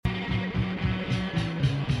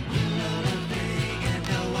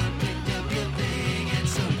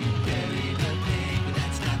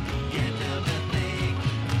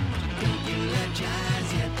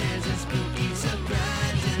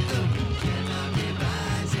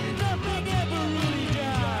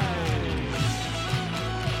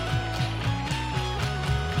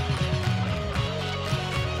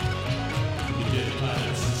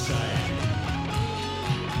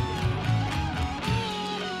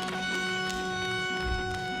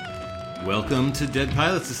Welcome to Dead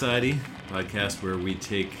Pilot Society, a podcast where we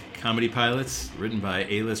take comedy pilots written by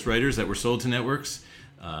A-list writers that were sold to networks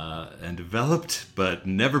and developed but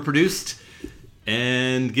never produced,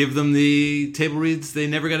 and give them the table reads they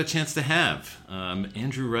never got a chance to have. I'm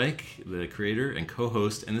Andrew Reich, the creator and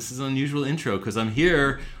co-host, and this is an unusual intro because I'm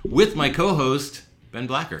here with my co-host, Ben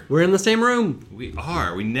Blacker. We're in the same room. We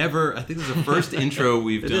are. I think this is the first intro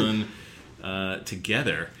we've done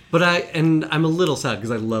together. But I'm a little sad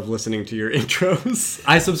because I love listening to your intros.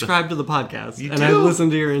 I subscribe to the podcast and I listen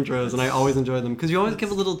to your intros and I always enjoy them because you always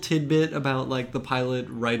give a little tidbit about like the pilot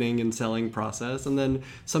writing and selling process and then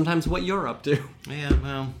sometimes what you're up to. Yeah,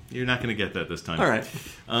 well, you're not going to get that this time. All right.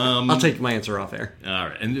 I'll take my answer off air. All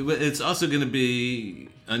right. And it's also going to be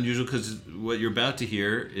unusual because what you're about to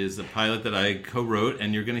hear is a pilot that I co-wrote,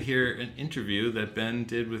 and you're going to hear an interview that Ben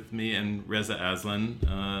did with me and Reza Aslan,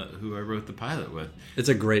 who I wrote the pilot with. It's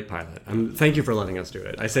a great pilot. Thank you for letting us do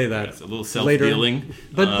it. I say that it's a little self-dealing.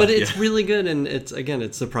 But it's really good, and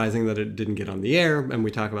it's surprising that it didn't get on the air, and we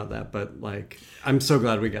talk about that, but like I'm so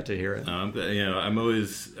glad we got to hear it. I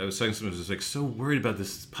was talking to someone who's like so worried about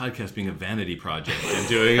this podcast being a vanity project.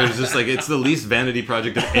 It was just like it's the least vanity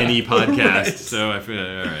project of any podcast. Right. So I feel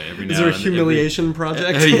all right. Every now is there a humiliation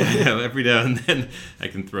project? Every now and then I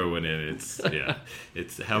can throw one in.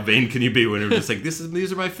 It's how vain can you be when you're just like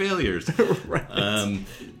these are my failures. Right.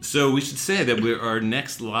 So we should say that our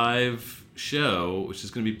next live show, which is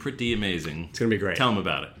going to be pretty amazing. It's going to be great. Tell them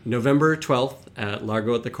about it. November 12th at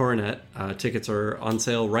Largo at the Coronet. Tickets are on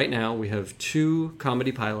sale right now. We have 2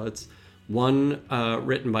 comedy pilots. One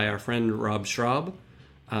written by our friend Rob Schraub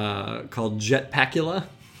called Jetpacula,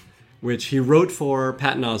 which he wrote for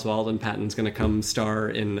Patton Oswalt, and Patton's going to come star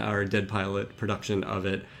in our Dead Pilot production of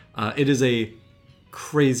it. It is a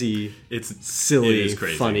crazy, silly,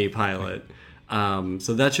 funny pilot.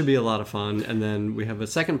 So that should be a lot of fun. And then we have a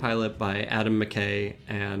second pilot by Adam McKay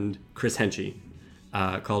and Chris Henchy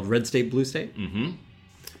called Red State, Blue State. Mm-hmm.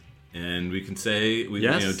 And we can say,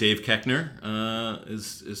 Dave Koechner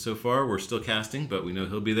is so far. We're still casting, but we know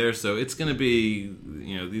he'll be there. So it's going to be,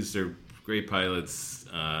 these are great pilots.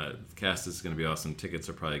 The cast is going to be awesome. Tickets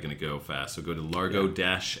are probably going to go fast. So go to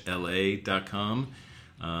largo-la.com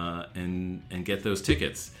and get those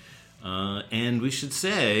tickets. And we should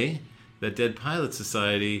say that Dead Pilot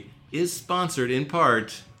Society is sponsored in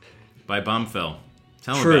part by Bombfell.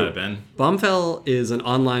 Tell them about it, Ben. Bombfell is an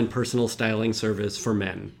online personal styling service for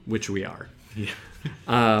men, which we are. Yeah.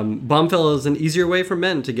 Bombfell is an easier way for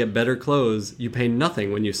men to get better clothes. You pay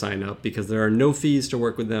nothing when you sign up because there are no fees to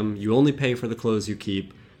work with them. You only pay for the clothes you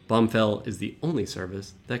keep. Bombfell is the only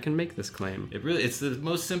service that can make this claim. It's the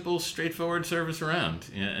most simple, straightforward service around,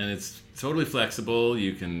 and it's totally flexible.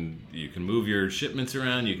 You can move your shipments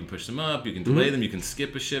around. You can push them up. You can delay them. You can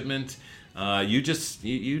skip a shipment. You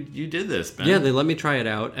did this, Ben. Yeah, they let me try it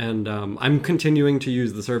out, and I'm continuing to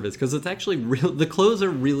use the service because it's actually real. The clothes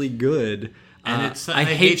are really good. And I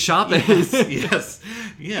hate shopping. Yes.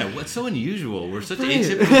 Yeah, what's so unusual? We're such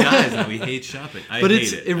atypical guys and we hate shopping.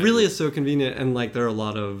 It really is so convenient, and like there are a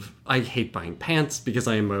lot of... I hate buying pants because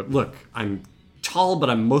I'm tall,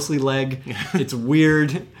 but I'm mostly leg. It's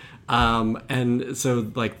weird. And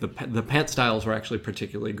so like the pant styles were actually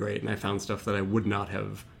particularly great, and I found stuff that I would not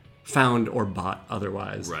have found or bought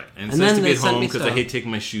otherwise. Right. And it's nice to be at home because I hate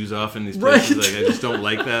taking my shoes off in these places. Right. Like I just don't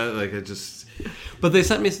like that. Like I just... But they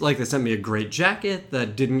sent me a great jacket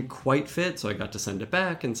that didn't quite fit, so I got to send it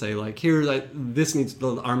back and say like, here,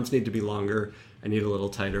 the arms need to be longer. I need a little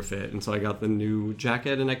tighter fit, and so I got the new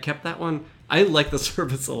jacket and I kept that one. I like the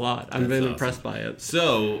service a lot. I've been impressed by it.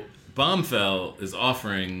 So Bombfell is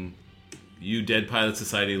offering you Dead Pilot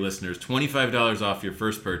Society listeners $25 off your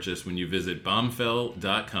first purchase when you visit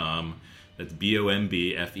bombfell.com. That's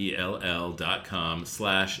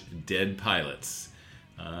bombfell.com/deadpilots.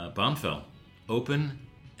 Bombfell. Open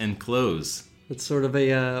and close. It's sort of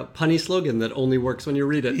a punny slogan that only works when you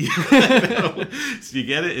read it. So you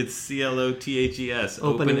get it? It's CLOTHES.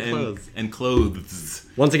 Open and clothes.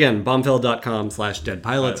 Once again,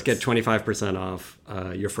 bombfell.com/deadpilots. Get 25% off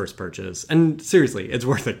your first purchase. And seriously, it's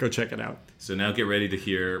worth it. Go check it out. So now get ready to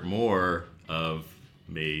hear more of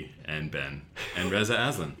me and Ben and Reza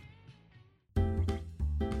Aslan.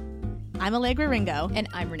 I'm Allegra Ringo. And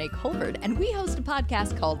I'm Renee Colbert, and we host a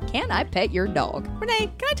podcast called Can I Pet Your Dog?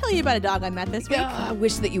 Renee, can I tell you about a dog I met this week? I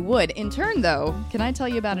wish that you would. In turn, though, can I tell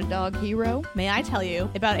you about a dog hero? May I tell you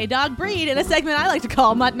about a dog breed in a segment I like to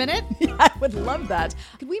call Mutt Minute? I would love that.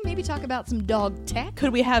 Could we maybe talk about some dog tech?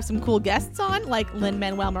 Could we have some cool guests on, like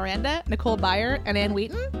Lin-Manuel Miranda, Nicole Byer, and Ann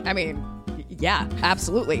Wheaton? I mean... yeah,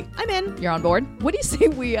 absolutely. I'm in. You're on board? What do you say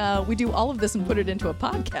we do all of this and put it into a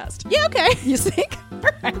podcast? Yeah, okay. You think? All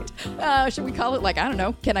right. Should we call it, like, I don't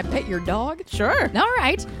know, Can I Pet Your Dog? Sure. All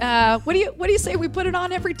right. What do you say we put it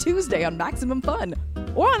on every Tuesday on Maximum Fun?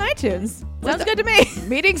 Or on iTunes. Sounds good to me.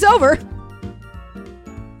 Meeting's over.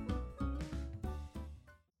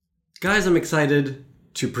 Guys, I'm excited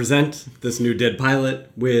to present this new Dead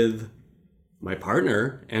pilot with my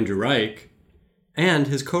partner, Andrew Reich, and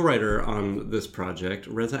his co-writer on this project,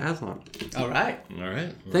 Reza Aslan. All right.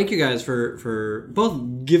 Thank you guys for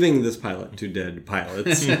both giving this pilot to Dead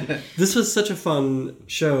pilots. This was such a fun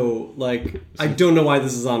show. Like, I don't know why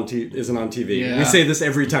this isn't on TV. Yeah. We say this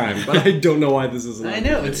every time, but I don't know why this isn't on I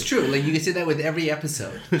know, TV. it's true. Like, you can say that with every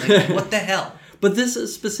episode. Like, what the hell? But this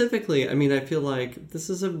is specifically, I mean, I feel like this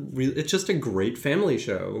is it's just a great family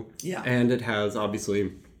show. Yeah. And it has,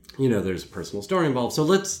 obviously, there's a personal story involved. So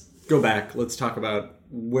let's go back. Let's talk about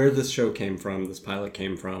where this show came from, this pilot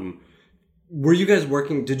came from. Were you guys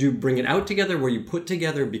working, did you bring it out together? Were you put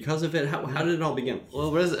together because of it? How did it all begin?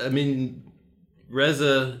 Well,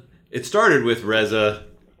 Reza, it started with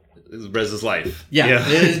Reza's life. Yeah.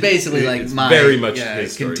 It is basically like it's my very much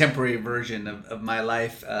his story. contemporary version of my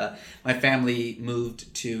life. My family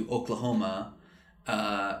moved to Oklahoma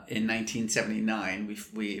in 1979.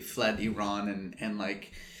 We fled Iran and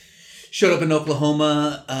like showed up in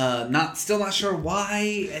Oklahoma. Still not sure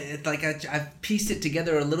why. I've pieced it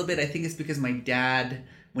together a little bit. I think it's because my dad,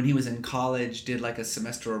 when he was in college, did like a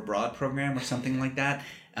semester abroad program or something like that.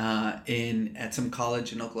 At some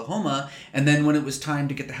college in Oklahoma, and then when it was time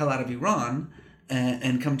to get the hell out of Iran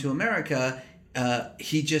and come to America,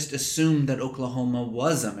 he just assumed that Oklahoma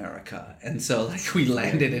was America, and so like we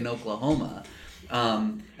landed in Oklahoma.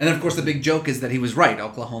 And then, of course, the big joke is that he was right.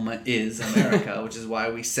 Oklahoma is America, which is why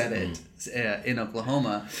we set it in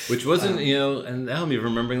Oklahoma. Which wasn't, and now I'm even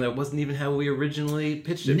remembering that wasn't even how we originally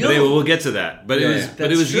pitched it. No. But anyway, we'll get to that. But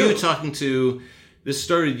it was true. you talking to. This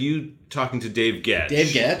started you talking to Dave Getch. Dave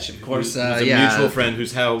Getch, of course. Who's a mutual friend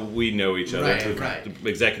who's how we know each other. Right. The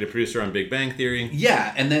executive producer on Big Bang Theory.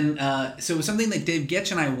 Yeah, and then so it was something that Dave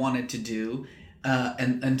Getch and I wanted to do,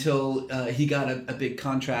 and until he got a big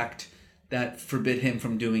contract that forbid him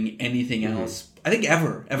from doing anything else. I think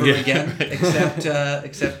ever again,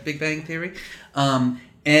 except Big Bang Theory.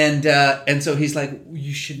 And so he's like,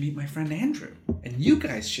 you should meet my friend Andrew, and you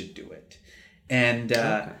guys should do it.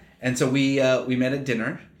 And so we met at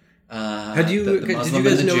dinner. Did you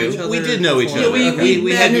guys know each other? We did know each other.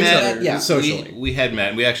 We had met met. yeah. Socially. We had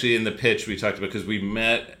met. We actually, in the pitch, we talked about, because we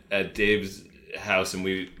met at Dave's house and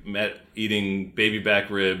we met eating baby back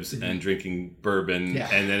ribs and drinking bourbon. Yeah.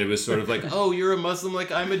 And then it was sort of like, oh, you're a Muslim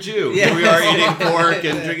like I'm a Jew. Yeah. Here we are eating pork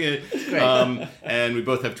and drinking. And we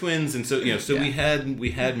both have twins. And so, we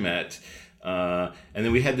had met. And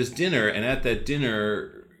then we had this dinner. And at that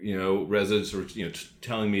dinner, Reza sort of,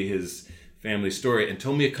 telling me his family story and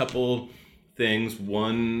told me a couple things.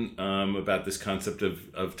 One, about this concept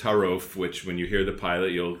of tarof, which when you hear the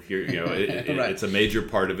pilot, you'll hear, Right. it's a major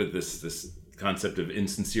part of it, this concept of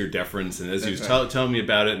insincere deference. And as he was telling me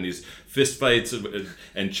about it, and these fist fights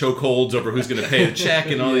and chokeholds over who's going to pay the check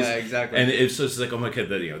and all these. Yeah, exactly. And it's just like, oh my God,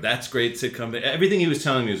 that's great sitcom. Everything he was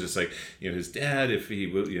telling me was just like, his dad, if he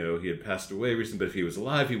would, he had passed away recently, but if he was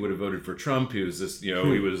alive, he would have voted for Trump. He was just, he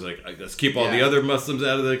was like, let's keep all the other Muslims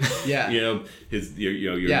out of the, his,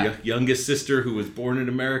 your youngest sister who was born in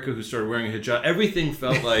America, who started wearing a hijab. Everything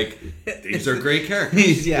felt like these are great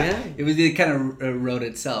characters. It kind of wrote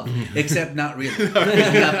itself, except not really.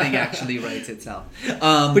 Nothing actually writes itself.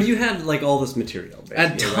 But you had like all this material.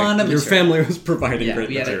 A ton of material. Your family was providing great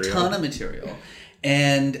material. material. We had a ton of material.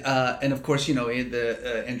 And of course,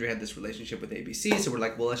 Andrew had this relationship with ABC, so we're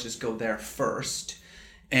like, well, let's just go there first.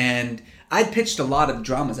 And I'd pitched a lot of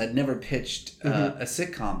dramas. I'd never pitched a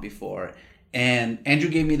sitcom before. And Andrew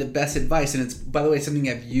gave me the best advice, and it's, by the way, something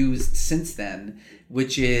I've used since then,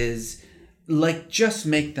 which is, like, just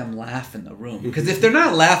make them laugh in the room. Because if they're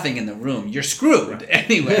not laughing in the room, you're screwed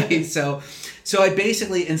anyway. So I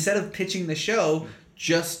basically, instead of pitching the show,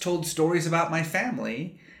 just told stories about my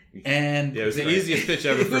family. And it was the easiest pitch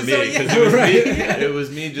ever for me, because it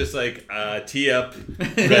was me just like tee up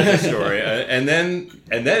Reza's story, and then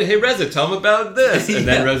hey Reza, tell him about this, and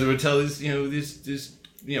then Reza would tell these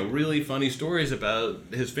really funny stories about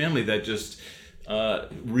his family that just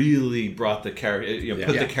really brought the character,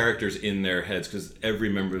 put the characters in their heads, because every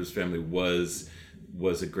member of his family was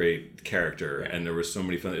a great character, and there were so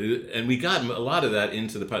many fun, and we got a lot of that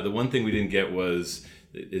into the pilot. The one thing we didn't get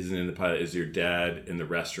isn't in the pilot is your dad in the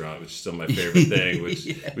restaurant, which is still my favorite thing. Which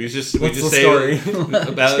we just say story?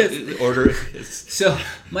 About order. So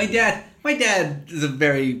my dad is a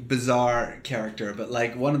very bizarre character, but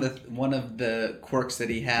like one of the quirks that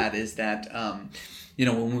he had is that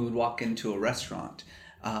when we would walk into a restaurant,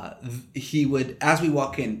 he would, as we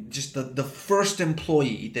walk in, just the first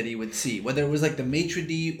employee that he would see, whether it was like the maitre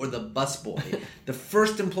d' or the busboy, the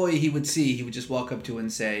first employee he would see, he would just walk up to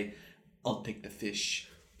and say, "I'll take the fish."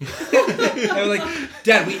 I was like,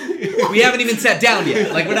 "Dad, we haven't even sat down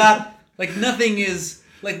yet. Like, we're not, like, nothing is,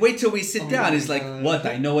 like, wait till we sit down." He's like, "What?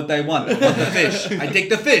 I know what I want. I want the fish. I take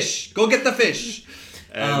the fish. Go get the fish."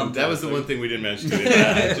 And that was the one thing we didn't mention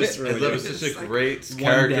today. It was such a great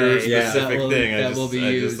character-specific thing. I just loved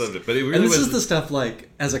it. But it really and this is the stuff, like,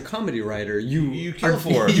 as a comedy writer, you kill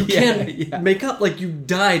for. You can't make up, like, you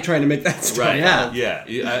die trying to make that stuff. Right. Yeah.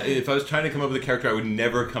 If I was trying to come up with a character, I would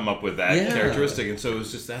never come up with that characteristic. And so it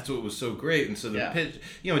was just, that's what was so great. And so the pitch,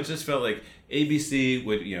 it just felt like ABC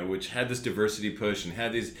would, which had this diversity push and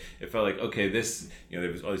had these, it felt like, okay, this,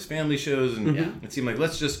 there was all these family shows and it seemed like,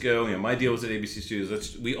 let's just go, my deal was at ABC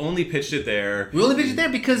Studios, we only pitched it there. We only pitched it there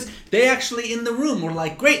because they actually in the room were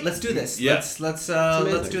like, great, let's do this. Yeah. Let's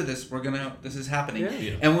do this. This is happening.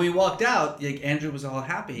 Yeah. And when we walked out, like, Andrew was all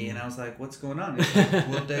happy and I was like, what's going on? He's like,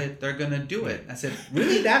 well, they're going to do it. I said,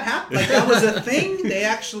 really? That happened? Like, that was a thing? They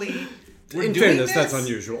actually... In fairness, that's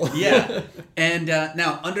unusual. Yeah. And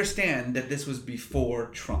now, understand that this was before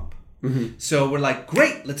Trump. Mm-hmm. So we're like,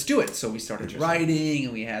 great, let's do it. So we started writing,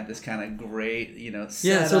 and we had this kind of great,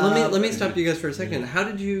 setup. So let me stop you guys for a second. How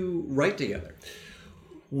did you write together?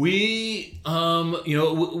 We,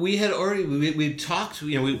 we had already we talked.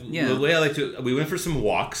 The way I like to, we went for some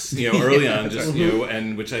walks, early on, just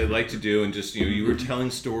and which I like to do, and just you were telling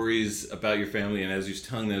stories about your family, and as you were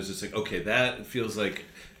telling them, I was just like, okay, that feels like.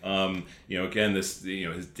 Again, this,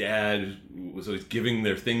 his dad was always giving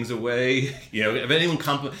their things away. If anyone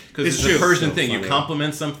because it's a Persian thing, funny. You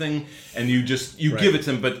compliment something and you give it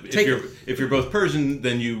to them. But if you're both Persian,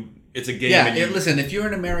 then it's a game. Yeah, listen, if you're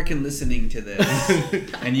an American listening to this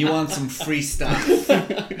and you want some free stuff,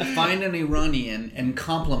 find an Iranian and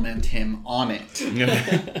compliment him on it.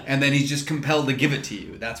 And then he's just compelled to give it to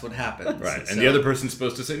you. That's what happens. Right. And the other person's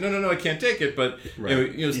supposed to say, no, I can't take it. But,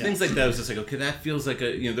 things like that. I was just like, okay, that feels like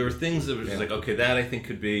there were things that were just like, okay, that I think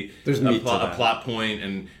could be a plot point.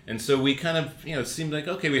 And so we kind of, it seemed like,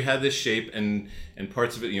 okay, we had this shape and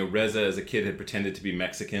parts of it, Reza as a kid had pretended to be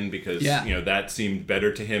Mexican because, that seemed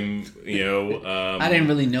better to him, I didn't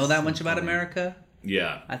really know that much about America.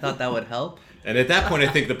 Yeah. I thought that would help. And at that point, I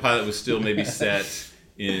think the pilot was still maybe set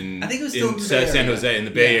in, I think it was still in San Jose, in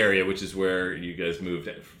the Bay Area, which is where you guys moved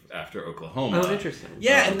after Oklahoma. Oh, interesting.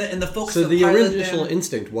 Yeah, and the folks. So the original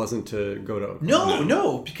instinct wasn't to go to Oklahoma.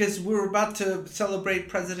 No, because we were about to celebrate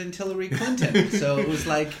President Hillary Clinton, so it was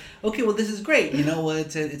like, okay, well, this is great.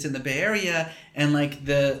 It's in the Bay Area, and like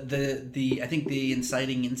the I think the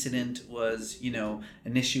inciting incident was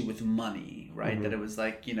an issue with money, right? Mm-hmm. That it was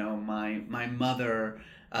like my mother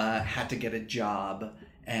had to get a job.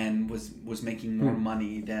 And was making more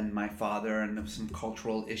money than my father, and there was some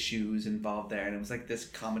cultural issues involved there, and it was like this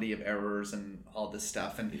comedy of errors and all this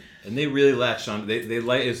stuff, and they really latched on. They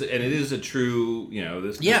like, and it is a true,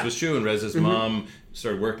 this was true. And Reza's mom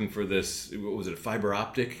started working for this. What was it, a fiber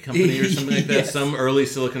optic company or something like that? Yes. Some early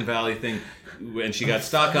Silicon Valley thing, and she got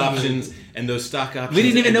stock options, and those stock options. We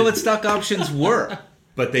didn't even know what stock options were.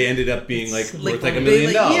 But they ended up being worth $1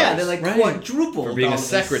 million. Yeah, they're like quadruple for being a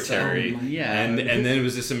secretary. And then it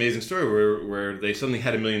was this amazing story where they suddenly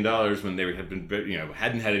had $1 million when they had been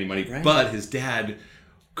hadn't had any money, but his dad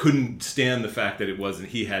couldn't stand the fact that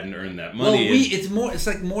he hadn't earned that money. Well,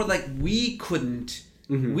 it's more like we couldn't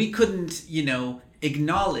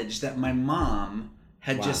acknowledge that my mom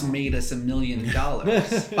had just made us $1 million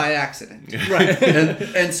by accident. Right.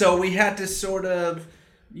 And so we had to sort of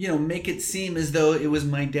make it seem as though it was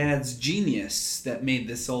my dad's genius that made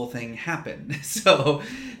this whole thing happen. So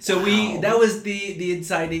that was the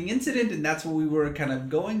inciting incident, and that's what we were kind of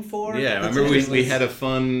going for. Yeah, I remember we had a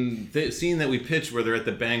fun scene that we pitched where they're at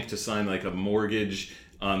the bank to sign like a mortgage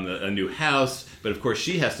on a new house, but of course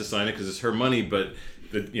she has to sign it because it's her money, but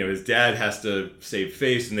his dad has to save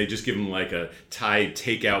face, and they just give him like a Thai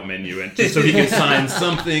takeout menu, and just so he can sign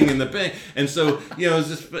something in the bank. And so it was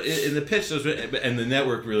just in the pitch, and the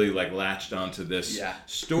network really like latched onto this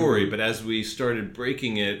story. But as we started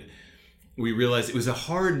breaking it, we realized it was a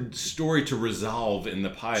hard story to resolve in the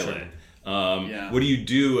pilot. Sure. What do you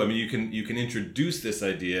do? I mean, you can introduce this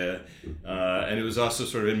idea, and it was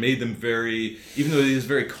also it made them very, even though it is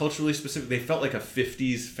very culturally specific, they felt like a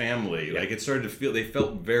 50s family. Like it started to feel, they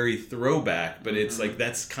felt very throwback, but it's like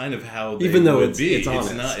that's kind of how they even though would be. It's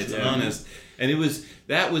honest. It's honest, and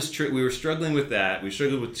we were struggling with that. We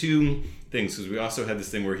struggled with two things because we also had this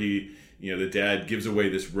thing where the dad gives away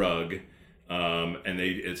this rug. and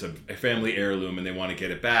it's a family heirloom, and they want to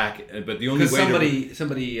get it back. But the only way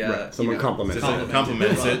someone compliments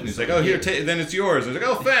it, and he's like, "Oh, here, then it's yours." And he's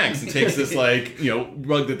like, "Oh, thanks," and takes this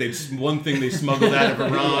rug that one thing they smuggled out of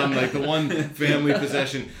Iran, like the one family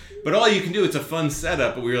possession. But all you can do, it's a fun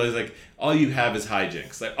setup. But we realize all you have is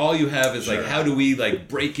hijinks. Like all you have is how do we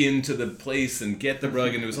break into the place and get the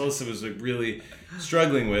rug? And it was also really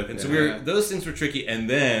struggling with. And so those things were tricky. And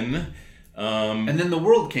then the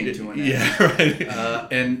world came to an end. Yeah,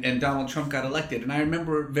 right. And Donald Trump got elected. And I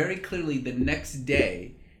remember very clearly the next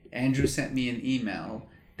day, Andrew sent me an email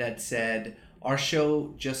that said, our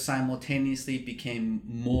show just simultaneously became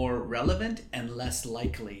more relevant and less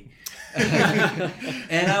likely.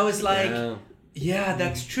 And I was like, yeah,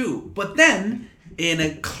 that's true. But then, in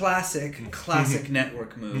a classic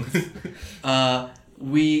network move,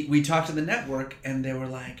 we talked to the network, and they were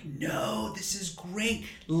like, no, this is great.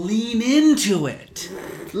 Lean into it.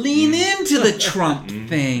 Lean into the Trump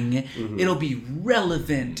thing. It'll be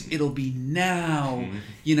relevant. It'll be now.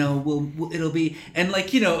 It'll be, and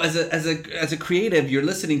as a creative, you're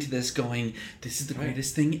listening to this going, this is the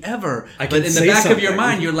greatest thing ever. But in the back of your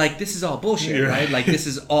mind, you're like, this is all bullshit, right? Like, this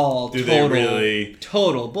is all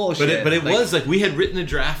total bullshit. But it was we had written a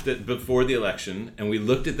draft before the election, and we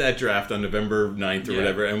looked at that draft on November 9th or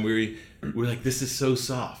whatever, and we're like, this is so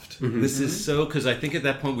soft. This is so, because I think at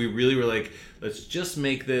that point we really were like, let's just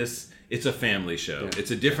make this. It's a family show. Yeah.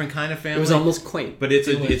 It's a different kind of family. It was almost quaint, but it's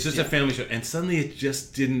just a family show. And suddenly it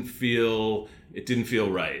just didn't feel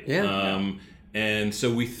right. Yeah. And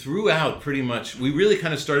so we threw out pretty much. We really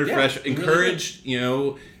kind of started fresh, encouraged,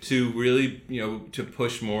 to really, to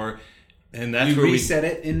push more. And that's where we reset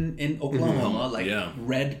it in Oklahoma,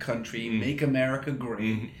 red country, make America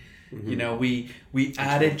great. We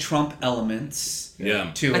added Trump elements to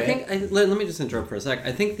it. I think. Let me just interrupt for a sec.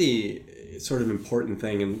 I think the sort of important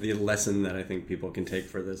thing and the lesson that I think people can take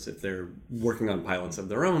for this if they're working on pilots of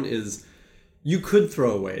their own is you could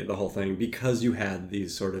throw away the whole thing because you had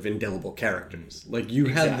these sort of indelible characters. Like you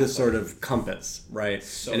had this sort of compass, right?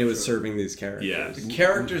 So and it was serving these characters. Yeah. The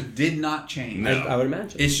characters did not change. No. I would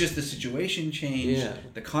imagine. It's just the situation changed,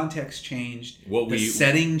 the context changed, the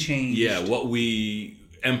setting changed. Yeah, what we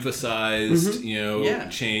emphasized,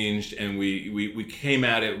 changed, and we came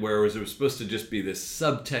at it where it was supposed to just be this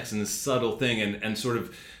subtext and this subtle thing, and sort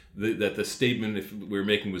of that the statement if we were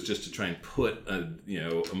making was just to try and put a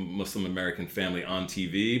Muslim American family on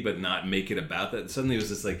TV, but not make it about that. Suddenly it was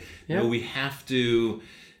just no, we have to.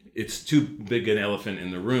 It's too big an elephant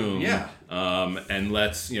in the room. Yeah. And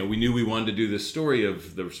let's we knew we wanted to do this story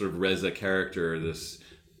of the sort of Reza character, this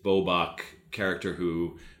Bobak character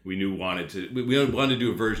who we knew wanted to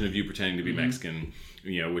do a version of you pretending to be Mexican,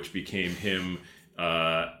 which became him,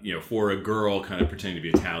 for a girl kind of pretending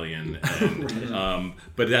to be Italian, and,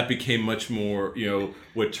 but that became much more,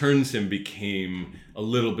 what turns him became a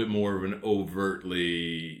little bit more of an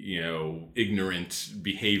overtly, ignorant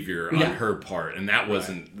behavior on her part, and that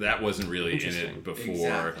wasn't really in it before.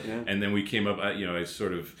 Exactly. Yeah. And then we came up, I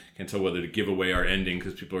sort of can't tell whether to give away our ending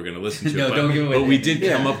because people are going to listen to no, it. Don't give away but we did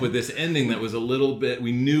come up with this ending that was a little bit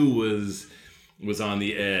we knew was on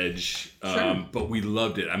the edge, but we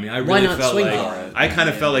loved it. I mean, I really felt like I kind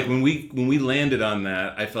of felt like when we landed on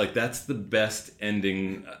that, I felt like that's the best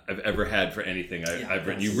ending I've ever had for anything I've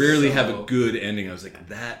written. You rarely have a good ending. I was like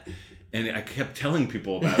that, and I kept telling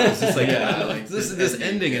people about it. It was just like, this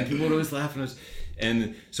ending, and people would always laugh,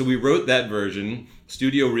 and so we wrote that version.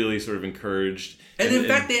 Studio really sort of encouraged, and in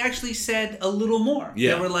fact, they actually said a little more.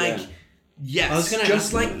 Yeah, they were like. Yeah. Yes, I was gonna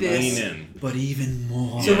just like this, but even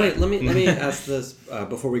more. So wait, let me ask this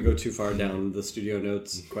before we go too far down the studio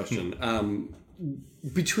notes question.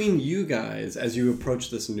 Between you guys, as you approach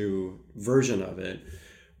this new version of it,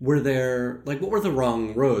 were there what were the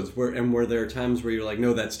wrong roads? Were there times where you're like,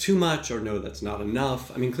 no, that's too much, or no, that's not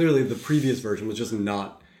enough? I mean, clearly the previous version was just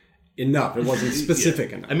not enough. It wasn't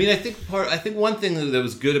specific enough. I mean, I think one thing that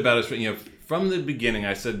was good about us, from the beginning,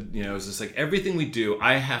 I said, it was just like everything we do,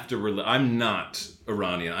 I have to I'm not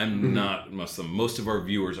Iranian. I'm not Muslim. Most of our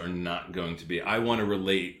viewers are not going to be. I want to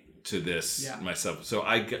relate to this myself. So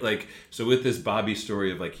so with this Bobby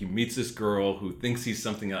story of he meets this girl who thinks he's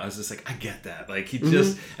something else. I was just like, I get that. He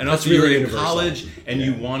just, and That's also really you're in universal. college and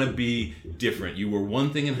you want to be different. You were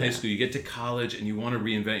one thing in high school. You get to college and you want to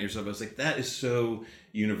reinvent yourself. I was like, that is so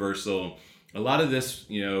universal. A lot of this,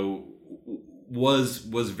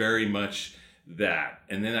 was very much that,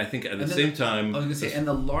 and then I think at the same time, I was going to say, and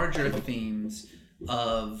the larger themes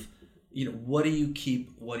of what do you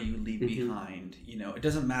keep, what do you leave behind? It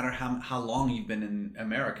doesn't matter how long you've been in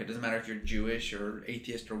America. It doesn't matter if you're Jewish or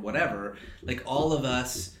atheist or whatever. Like, all of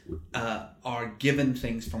us are given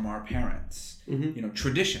things from our parents,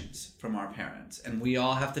 traditions from our parents, and we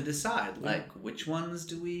all have to decide, like, which ones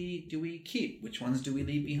do we keep, which ones do we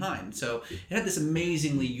leave behind. So it had this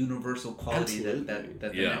amazingly universal quality that the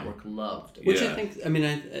network loved. Which I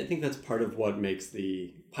think that's part of what makes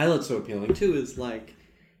the pilot so appealing too, is like,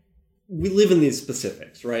 we live in these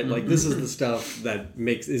specifics, right? Like, this is the stuff that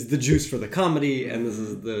is the juice for the comedy, and this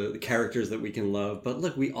is the characters that we can love. But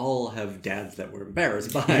look, we all have dads that we're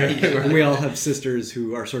embarrassed by, and we all have sisters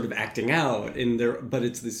who are sort of acting out in their. But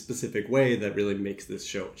it's the specific way that really makes this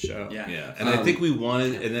show a show. Yeah. And I think we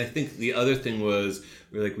wanted, and I think the other thing was,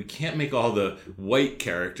 we're like, we can't make all the white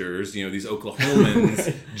characters, these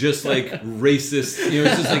Oklahomans, just like racist.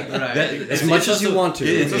 It's just like that, as much as you want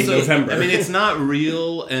to. In November. I mean, it's not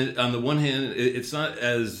real, and on the one hand, it's not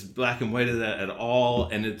as black and white as that at all.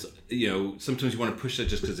 And it's sometimes you want to push that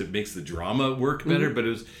just because it makes the drama work better. But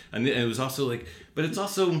it was also like, but it's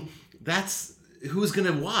also that's who's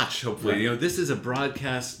going to watch. Hopefully, this is a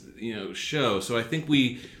broadcast show, so I think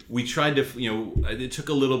we tried to it took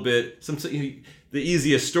a little bit. The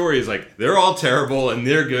easiest story is like, they're all terrible and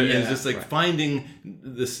they're good, and it's just like finding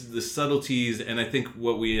the subtleties. And I think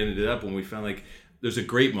what we ended up when we found, like, there's a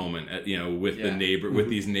great moment at, with the neighbor, with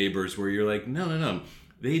these neighbors, where you're like, no,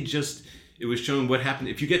 it was showing what happened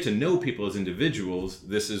if you get to know people as individuals.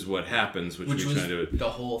 This is what happens, which was trying to the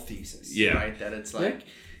whole thesis, right? That it's like,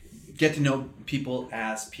 get to know people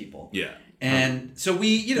as people. Yeah. And so so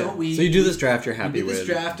you do this draft you're happy with. We did this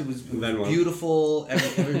draft. It was beautiful.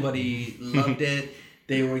 Everybody loved it.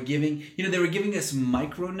 They were giving us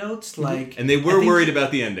micro notes, like, and they were worried about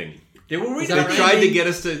the ending. They were worried. They tried to get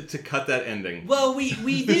us to cut that ending. Well,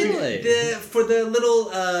 we did for the little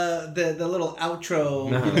the little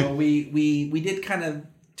outro. We did kind of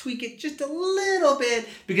tweak it just a little bit,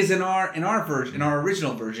 because in our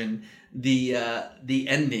original version, the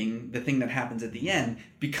ending, the thing that happens at the end,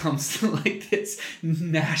 becomes like this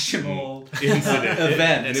national incident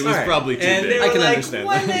event, and it was probably too big. I can understand.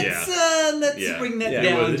 Well, let's bring that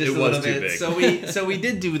down just a little bit. So we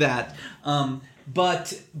did do that.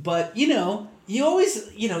 But you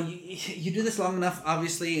always you do this long enough,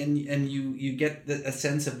 obviously, and you get a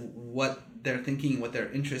sense of what they're thinking, what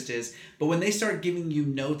their interest is. But when they start giving you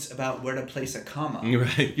notes about where to place a comma,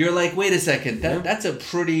 you're like, wait a second, that's a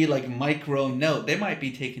pretty, like, micro note. They might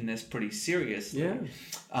be taking this pretty seriously.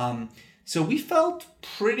 So we felt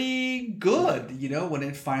pretty good, when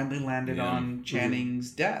it finally landed on Channing's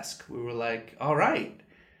desk. We were like, all right.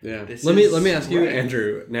 Yeah. Let me ask you,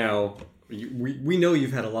 Andrew, now. We know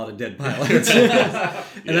you've had a lot of dead pilots.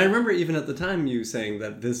 And I remember even at the time you saying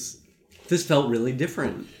that this felt really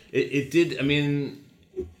different. It did. I mean,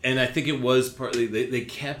 and I think it was partly they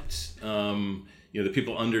kept the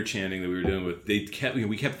people under Channing that we were dealing with. They kept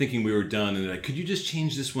we kept thinking we were done, and they're like, could you just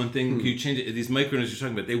change this one thing? Could you change it? These micronotes you're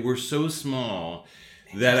talking about, they were so small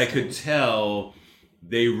that I could tell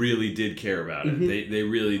they really did care about it. They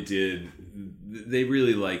really did. They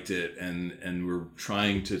really liked it, and were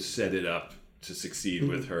trying to set it up to succeed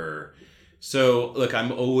with her. So, look,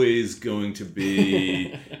 I'm always going to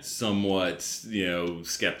be somewhat,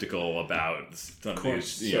 skeptical about some of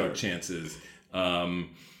these, chances. And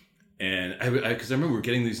because I remember we're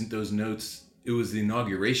getting those notes. It was the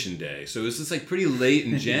inauguration day, so it was just like pretty late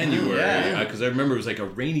in January. Because I remember it was like a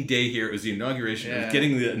rainy day here. It was the inauguration. I was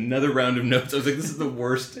getting another round of notes. I was like, "This is the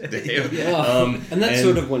worst day." And that's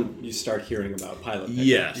sort of when you start hearing about pilot.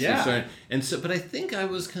 Yes. And so, but I think I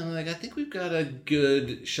was kind of like, I think we've got a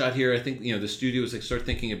good shot here. I think the studio was like start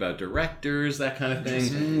thinking about directors, that kind of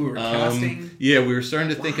thing. We were casting. Yeah, we were starting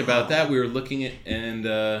to think about that. We were looking at and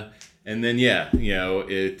then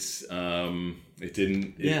it's. It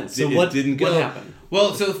didn't. What didn't go. What happened?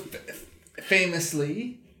 Well, so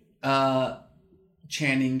famously,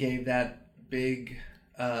 Channing gave that big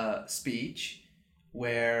speech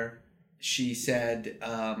where she said,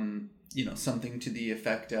 something to the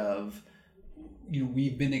effect of,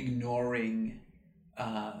 we've been ignoring,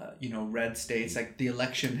 red states. Like, the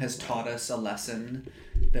election has taught us a lesson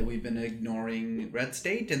that we've been ignoring red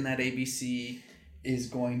state, and that ABC is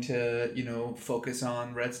going to, focus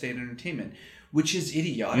on red state entertainment. Which is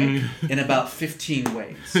idiotic in about 15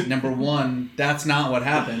 ways. Number one, that's not what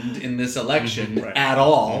happened in this election at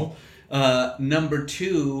all. Number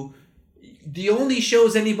two, the only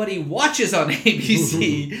shows anybody watches on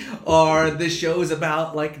ABC are the shows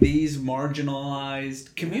about, like, these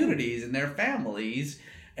marginalized communities and their families.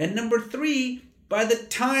 And number three, by the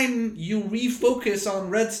time you refocus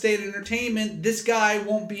on Red State Entertainment, this guy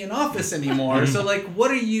won't be in office anymore. So like,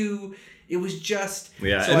 what are you? It was just So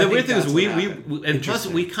and the weird thing is we and plus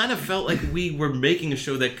we kind of felt like we were making a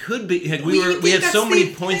show that could be like we had so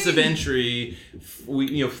many points of entry.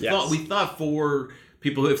 We thought for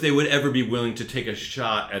people if they would ever be willing to take a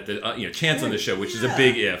shot at the chance on the show, which is a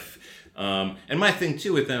big if. And my thing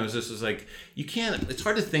too with them was like you can't. It's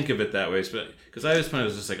hard to think of it that way, because I always find it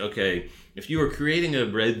was just like, okay, if you were creating a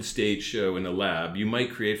Red State show in a lab, you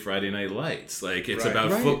might create Friday Night Lights. Like it's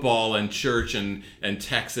about football and church and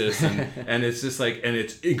Texas and it's just like, and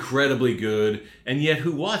it's incredibly good. And yet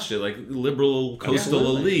who watched it? Like liberal coastal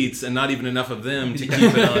elites, and not even enough of them to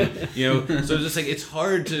keep it on. So it's just like, it's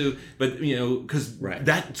hard to, but because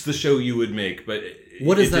that's the show you would make. But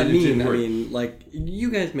what does that mean? I mean, like, you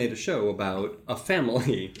guys made a show about a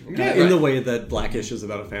family in the way that Blackish is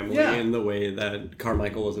about a family, in the way that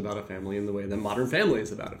Carmichael is about a family, in the way that Modern Family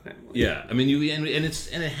is about a family. Yeah, I mean, and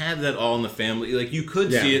it had that all in the family. Like you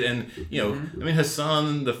could see it, and I mean,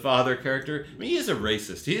 Hassan, the father character. I mean, he is a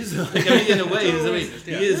racist. He is like, I mean, in a way,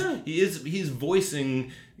 he's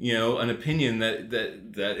voicing an opinion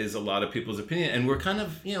that is a lot of people's opinion, and we're kind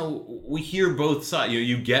of we hear both sides.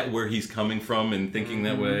 You get where he's coming from and thinking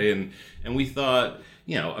that way, and we thought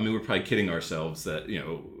I mean, we're probably kidding ourselves that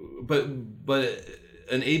but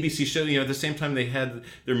an ABC show, at the same time they had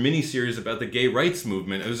their mini series about the gay rights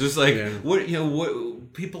movement. It was just like what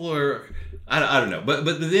people are. I don't know, but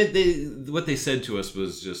they what they said to us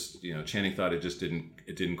was just Channing thought it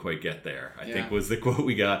didn't quite get there. I think was the quote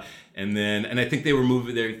we got, and I think they were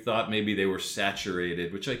moving. They thought maybe they were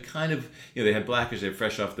saturated, which I kind of they had Blackish, they're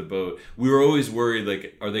fresh off the boat. We were always worried,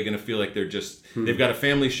 like, are they going to feel like they're just they've got a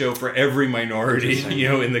family show for every minority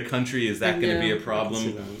in the country? Is that going to be a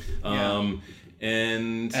problem?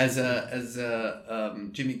 And as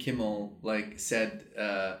Jimmy Kimmel said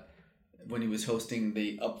when he was hosting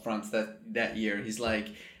the upfronts that year, he's like,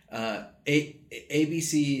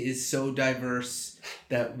 ABC is so diverse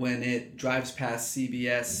that when it drives past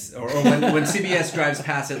CBS or when CBS drives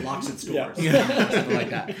past it, locks its doors, something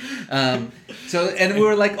like that. And we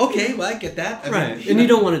were like, okay, well, I get that, right? And you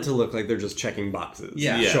don't want it to look like they're just checking boxes,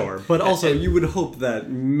 sure. But also, you would hope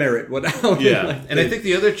that merit would out. And I think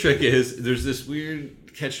the other trick is there's this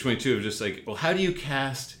weird catch-22 of just like, well, how do you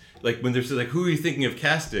cast? Like when there's like, who are you thinking of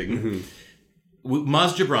casting?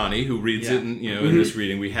 Maz Jobrani, who reads it, in this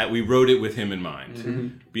reading, we wrote it with him in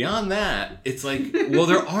mind. Beyond that, it's like, well,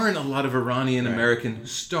 there aren't a lot of Iranian American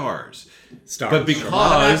stars, but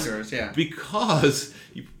because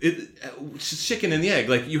it's chicken and the egg.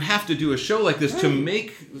 Like you have to do a show like this to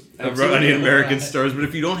make Iranian American stars. But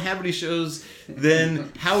if you don't have any shows,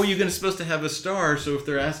 then how are you supposed to have a star? So if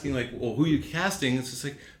they're asking like, well, who are you casting? It's just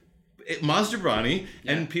like, Maz Jobrani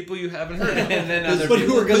and people you haven't heard of. And then other but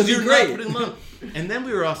who are going to be great. And then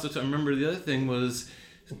we were also, I remember the other thing was,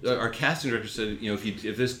 our casting director said,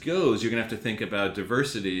 if this goes, you're going to have to think about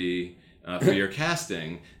diversity for your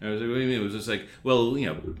casting. And I was like, what do you mean? It was just like, well,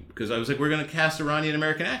 because I was like, we're going to cast Iranian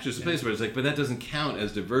American actors to play this. But it's like, but that doesn't count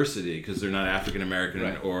as diversity because they're not African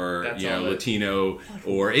American or Latino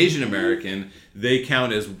or Asian American. They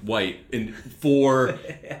count as white. And so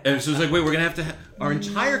it's like, wait, we're going to have to. Our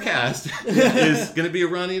entire cast is going to be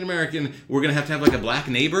Iranian American. We're going to have like a black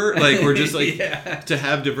neighbor. Like we're just like to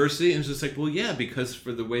have diversity. And it's just like, well, yeah, because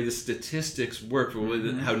for the way the statistics work, for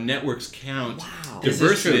how networks count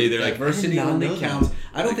diversity, they're like diversity only counts.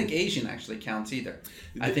 I don't think Asian actually counts either.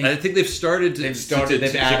 I think they've started to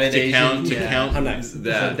added to count that. So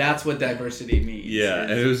that's what diversity means. Yeah,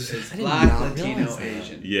 and it was black, Latino,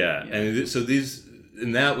 Asian. Yeah, and so these.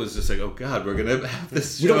 And that was just like, oh God, we're gonna have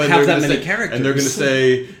this show. We don't have that many characters, and they're gonna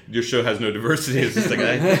say your show has no diversity. It's just like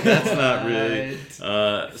that's not really.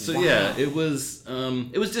 It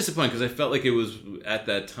was disappointing because I felt like it was at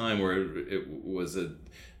that time where it was a,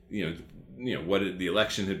 the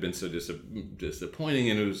election had been so disappointing,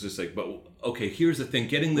 and it was just like, but okay, here's the thing: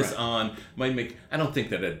 getting this on might make. I don't think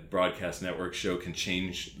that a broadcast network show can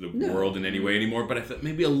change the world in any way anymore, but I thought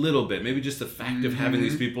maybe a little bit, maybe just the fact of having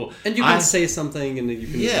these people, and you can say something, and you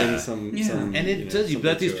can bring some, and it does. You've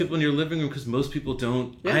got these people in your living room because most people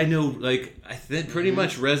don't. Yeah. I know, like I think pretty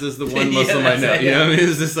much Reza's the one Muslim I know. You know, what I mean,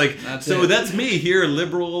 it's just like that's me here,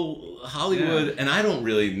 liberal Hollywood, and I don't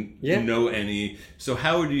really know any. So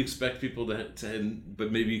how would you expect people to?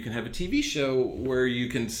 But maybe you can have a TV show where you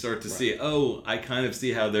can start to see. Oh, I kind of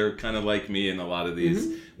see how they're kind of like me in a lot of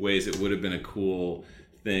these ways. It would have been a cool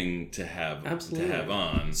thing to have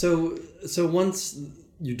on. So once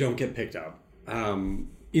you don't get picked up,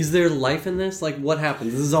 is there life in this? Like, what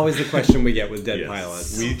happens? This is always the question we get with dead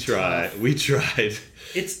pilots. We tried.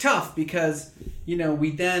 It's tough because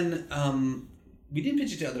we then we didn't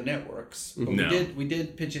pitch it to other networks, but we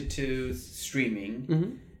did pitch it to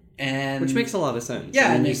streaming. And which makes a lot of sense.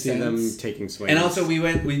 Yeah, and it you makes see sense. them taking swings. And also,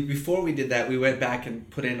 before we did that, we went back and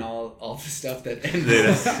put in all the stuff that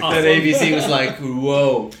ABC was like,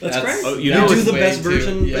 "Whoa, that's great." Oh, you do the best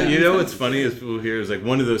version. Yeah. You know what's funny is people here is like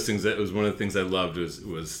one of those things that was one of the things I loved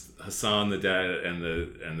was Hassan, the dad,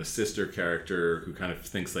 and the sister character who kind of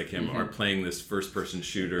thinks like him are playing this first person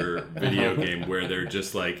shooter video game where they're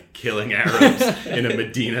just like killing Arabs in a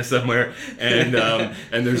Medina somewhere, and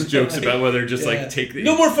there's jokes about whether just like take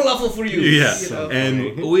no more falafel for you. Yeah,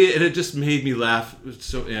 and it just made me laugh.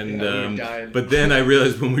 So but then I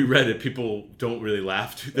realized when we read it, people don't really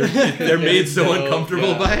laugh. They're made so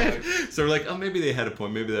uncomfortable by it. So we're like, oh, maybe they had a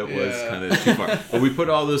point. Maybe that was kind of too far. But we put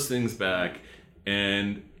all those things back,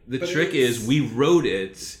 and the trick is we wrote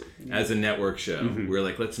it as a network show. We're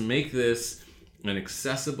like, let's make this an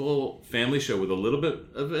accessible family show with a little bit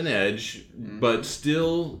of an edge, but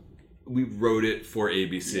still we wrote it for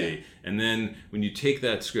ABC. Yeah. And then when you take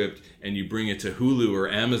that script and you bring it to Hulu or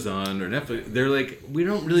Amazon or Netflix, they're like, we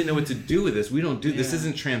don't really know what to do with this. We don't do this.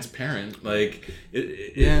 Isn't transparent. Like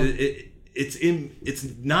it's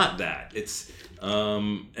not that. It's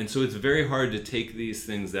and so it's very hard to take these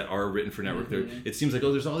things that are written for network. It seems like,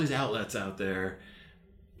 there's all these outlets out there,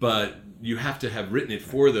 but you have to have written it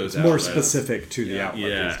for those outlets. More specific to the outlet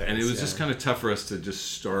these days. And it was just kind of tough for us to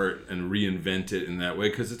just start and reinvent it in that way,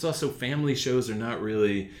 because it's also family shows are not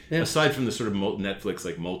really, aside from the sort of Netflix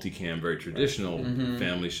like multicam, very traditional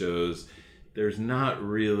family shows, there's not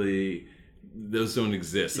really... Those don't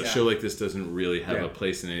exist. A show like this doesn't really have a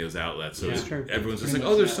place in any of those outlets. So everyone's just like,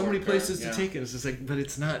 there's so many places to take it. It's just like, but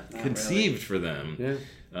it's not conceived for them. Yeah.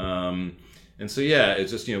 And so,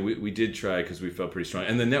 it's just, we did try because we felt pretty strong.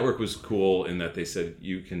 And the network was cool in that they said,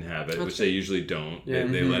 you can have it, which they usually don't. Yeah.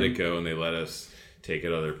 They let it go and they let us take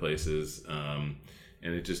it other places. And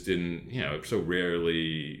it just didn't, so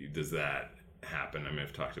rarely does that happen. I mean,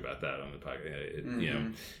 I've talked about that on the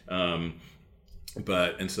podcast,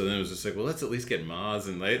 But and so then it was just like, well, let's at least get Maz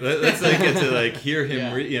and let's get to hear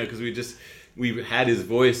him, because we had his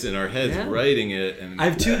voice in our heads writing it. And I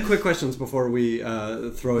have two quick questions before we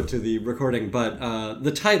throw it to the recording. But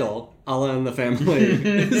the title, Allah and the Family,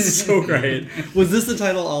 is so great. Was this the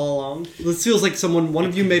title all along? This feels like one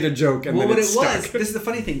of you made a joke and then it stuck. This is the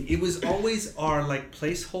funny thing. It was always our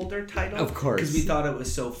placeholder title, of course, because we thought it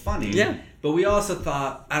was so funny. Yeah, but we also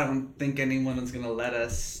thought, I don't think anyone is going to let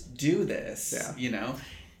us do this.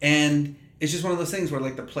 And it's just one of those things where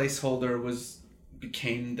the placeholder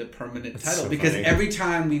became the permanent title, because every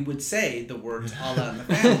time we would say the words Allah and the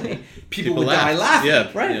Family, people would die laughing.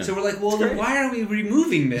 Yeah, right. Yeah. So we're like, well, then why are we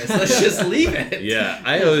removing this? Let's just leave it.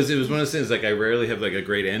 It was one of those things, I rarely have a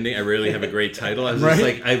great ending. I rarely have a great title. I was just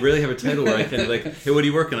I rarely have a title where I can hey, what are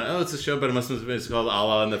you working on? Oh, it's a show about a Muslim. It's called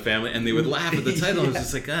Allah and the Family, and they would laugh at the title. I was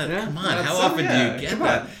just like, God, come on, how often do you get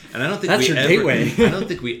that? And I don't think that's your gateway. I don't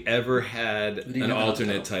think we ever had an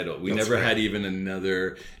alternate title. We never had even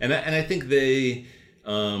another. And I think they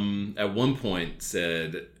at one point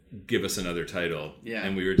said, give us another title. Yeah.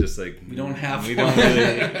 And we were just like, we don't have we one.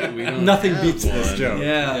 We don't Nothing have beats one. this joke.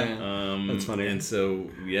 Yeah. That's funny. And so,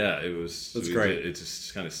 it was... That's great. It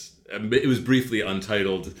just kind of... It was briefly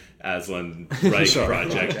untitled Aslan Reich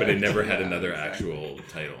project, but it never had another actual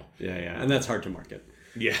title. Yeah. And that's hard to market.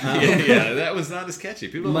 Yeah, that was not as catchy.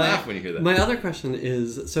 People laugh when you hear that. My other question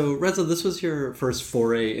is, so Reza, this was your first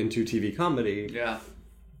foray into TV comedy. Yeah.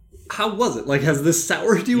 How was it? Has this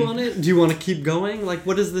soured you on it? Do you want to keep going?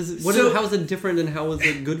 What is this? How is it different, and how is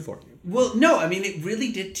it good for you? Well, no, I mean, it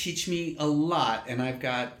really did teach me a lot, and I've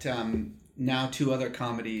got now 2 other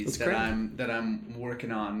comedies that I'm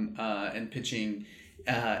working on and pitching,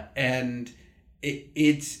 and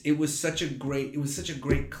it was such a great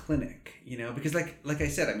clinic. Because like I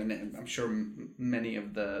said, I mean, I'm sure many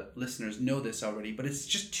of the listeners know this already, but it's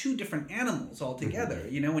just 2 different animals altogether.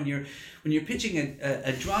 When you're pitching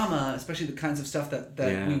a drama, especially the kinds of stuff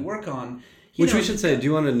that we work on. Which we should say. Do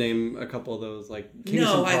you want to name a couple of those, Kings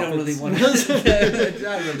and Prophets? I don't really want to.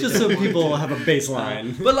 Just so people have a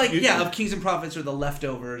baseline. But of Kings and Prophets or The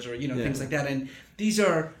Leftovers or things like that, and these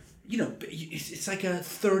are. It's like a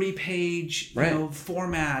 30-page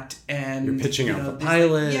format, and you're pitching out the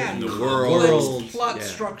pilot, and the world, plot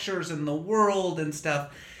structures, and the world and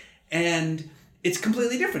stuff, and it's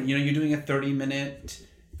completely different. You're doing a 30-minute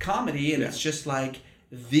comedy, and it's just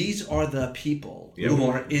these are the people who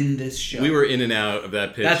are in this show. We were in and out of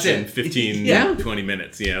that pitch in 15, 20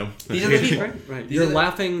 minutes, These are the people. Right. You're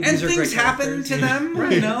laughing. And things happen to them,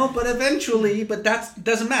 but eventually, that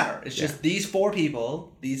doesn't matter. It's just these 4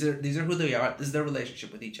 people, these are who they are, this is their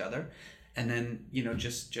relationship with each other. and then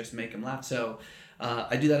just make them laugh. So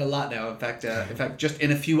I do that a lot now. In fact, just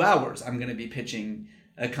in a few hours, I'm going to be pitching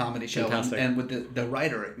a comedy show, and with the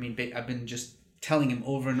writer. I mean, I've been just telling him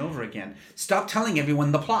over and over again, stop telling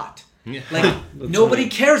everyone the plot. Yeah. Like nobody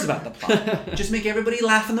cares about the plot. Just make everybody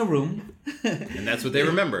laugh in the room. And that's what they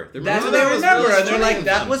remember. That's what they remember. And they're like,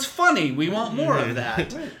 that was funny. We want more of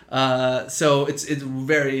that. So it's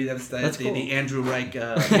very, that's cool. The Andrew Reich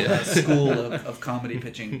school of comedy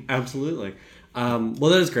pitching. Absolutely. Well,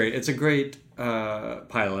 that is great. It's a great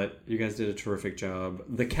pilot. You guys did a terrific job.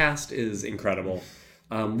 The cast is incredible.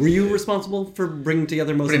 Were you responsible for bringing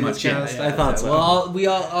together most of the cast? Yeah, I thought so.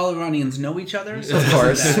 Well, all Iranians know each other, so of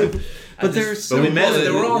course. But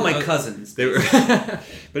they were all my cousins. They were,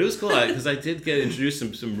 but it was cool because I did get introduced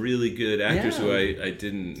to some really good actors who I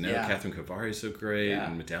didn't know. Yeah. Catherine Kavari is so great,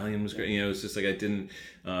 and Medallion was great. You know, it's just like I didn't.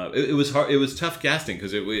 It was hard. It was tough casting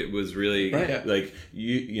because it was really like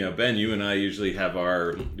you know, Ben, you and I usually have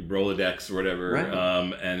our Rolodex or whatever,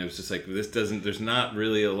 and it was just like this doesn't. There's not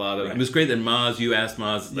really a lot of. It was great that you asked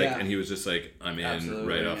Maz, and he was just like, I'm in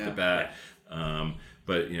right off the bat.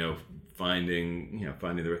 But finding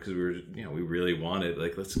the because we really wanted,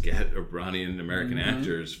 like, let's get Iranian American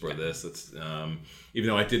actors for this. Let's even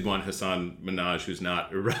though I did want Hassan Minhaj, who's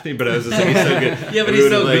not Iranian, but I was just like, he's so good. Yeah, but he's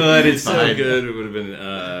so good. It's so good. It would have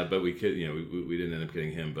been, but we could, we didn't end up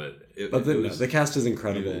getting him. But the cast is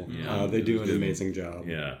incredible. They do an amazing job.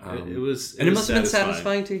 Yeah, it was, and it must have been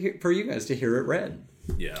satisfying for you guys to hear it read.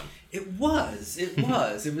 Yeah, it was. It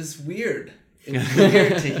was weird. It was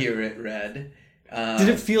weird to hear it read. Did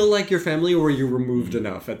it feel like your family, or were you removed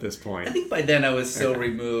enough at this point? I think by then I was so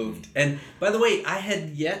removed. And by the way, I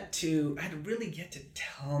had really yet to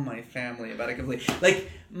tell my family about it completely.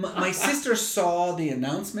 Like, my sister saw the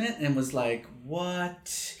announcement and was like,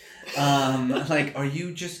 what? Like, are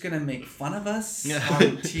you just going to make fun of us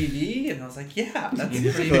on TV? And I was like, yeah, that's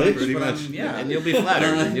pretty much. Yeah. And you'll be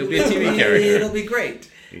flattered. And you'll be a TV character. It'll be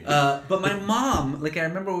great. But my mom, like, I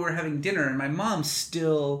remember we were having dinner and my mom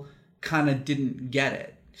still kind of didn't get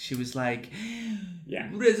it. She was like,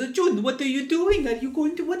 Reza Jun, what are you doing? What are you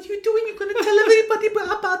doing? You're going to tell everybody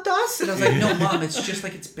about us? And I was like, no, Mom, it's just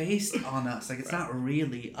like, it's based on us. Like, it's not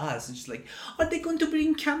really us. And she's like, are they going to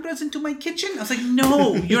bring cameras into my kitchen? I was like,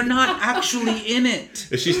 no, you're not actually in it.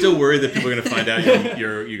 Is she still worried that people are going to find out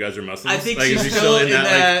you guys are Muslims? I think like, she's is she still in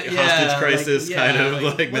that hostage crisis kind of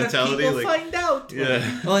what mentality? If people find out?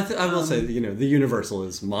 Yeah. Well, I will say, the universal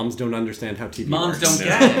is moms don't understand how TV moms works. Don't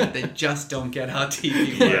get it. They just don't get how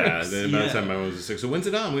TV works. Yeah, the amount of time my mom was like, so when's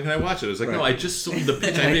it on? When can I watch it? I was like, no, I just sold the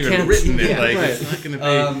pitch. I haven't even written it. It's not going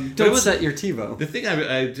to be... don't set your TiVo. The thing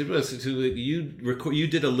I did was you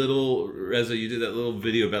did a little, Reza, you did that little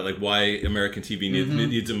video about like why American TV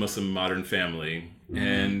needs a Muslim modern family.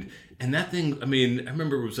 And that thing, I mean, I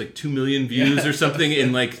remember it was like 2 million views or something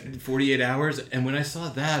in like 48 hours. And when I saw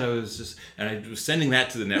that, I was just, and I was sending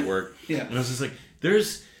that to the network. And I was just like,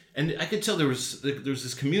 and I could tell there was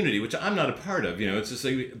this community, which I'm not a part of, it's just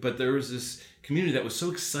like, but there was this community that was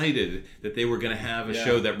so excited that they were going to have a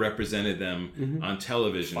show that represented them on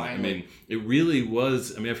television. Finally. I mean, it really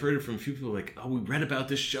was. I mean, I've heard it from a few people like, oh, we read about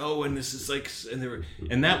this show and this is like,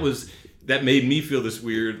 and that made me feel this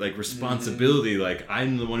weird like responsibility. Like,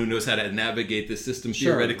 I'm the one who knows how to navigate the system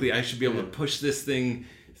theoretically. I should be able to push this thing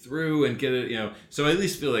through and get it, so I at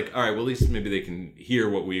least feel like, all right, well, at least maybe they can hear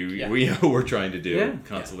what we're trying to do.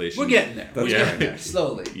 Consolation. We're getting there. We're getting there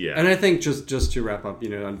slowly. Yeah. And I think just to wrap up,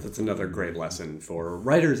 that's another great lesson for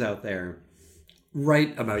writers out there.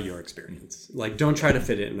 Write about your experience. Like, don't try to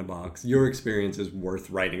fit it in a box. Your experience is worth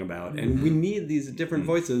writing about, and we need these different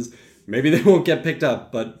voices. Maybe they won't get picked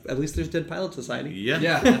up, but at least there's Dead Pilot Society.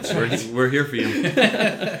 Yeah, that's right. We're here for you.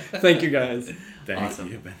 Thank you, guys. Thanks.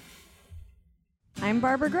 Awesome. You, Ben. I'm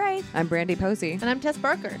Barbara Gray. I'm Brandy Posey. And I'm Tess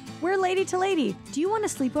Barker. We're Lady to Lady. Do you want a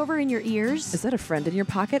sleepover in your ears? Is that a friend in your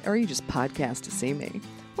pocket, or are you just podcast to see me?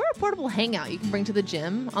 We're a portable hangout you can bring to the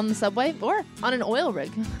gym, on the subway, or on an oil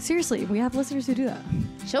rig. Seriously, we have listeners who do that.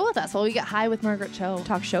 Chill with us while we get high with Margaret Cho.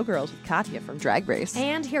 Talk showgirls with Katya from Drag Race.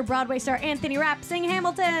 And hear Broadway star Anthony Rapp sing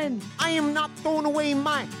Hamilton. I am not throwing away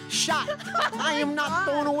my shot. I am not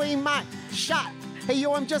throwing away my shot. Hey,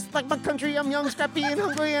 yo, I'm just like my country. I'm young, scrappy, and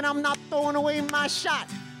hungry, and I'm not throwing away my shot.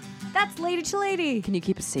 That's Lady to Lady. Can you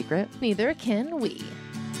keep a secret? Neither can we.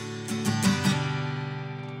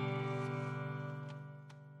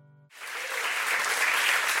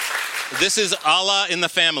 This is Allah in the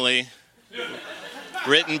Family,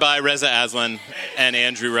 written by Reza Aslan and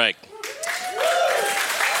Andrew Reich.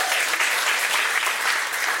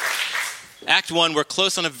 Act 1, we're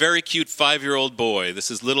close on a very cute 5-year-old boy.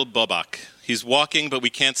 This is little Bobak. He's walking, but we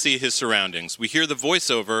can't see his surroundings. We hear the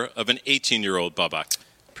voiceover of an 18-year-old Babak.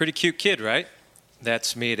 Pretty cute kid, right?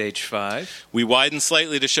 That's me at age 5. We widen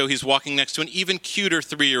slightly to show he's walking next to an even cuter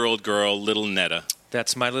 3-year-old girl, little Netta.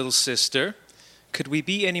 That's my little sister. Could we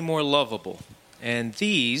be any more lovable? And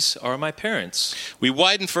these are my parents. We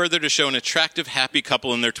widen further to show an attractive, happy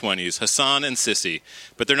couple in their 20s, Hassan and Sissy.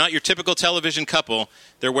 But they're not your typical television couple.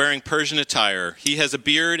 They're wearing Persian attire. He has a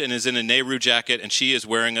beard and is in a Nehru jacket, and she is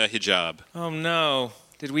wearing a hijab. Oh no,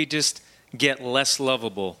 did we just get less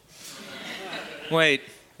lovable? Wait,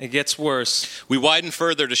 it gets worse. We widen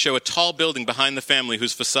further to show a tall building behind the family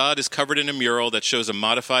whose facade is covered in a mural that shows a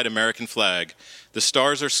modified American flag. The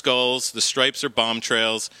stars are skulls, the stripes are bomb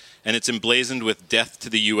trails, and it's emblazoned with death to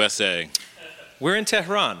the USA. We're in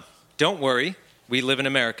Tehran. Don't worry, we live in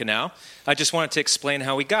America now. I just wanted to explain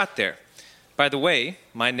how we got there. By the way,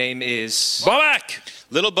 my name is... Babak!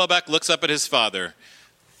 Little Babak looks up at his father.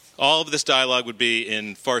 All of this dialogue would be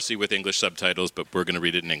in Farsi with English subtitles, but we're going to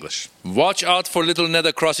read it in English. Watch out for little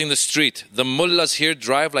Neda crossing the street. The mullahs here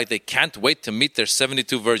drive like they can't wait to meet their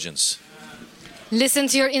 72 virgins. Listen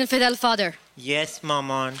to your infidel father. Yes,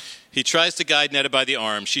 Maman. He tries to guide Netta by the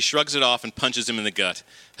arm. She shrugs it off and punches him in the gut.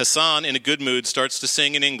 Hassan, in a good mood, starts to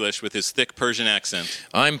sing in English with his thick Persian accent.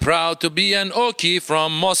 I'm proud to be an Oki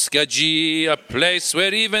from Moskaji, a place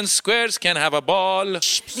where even squares can have a ball.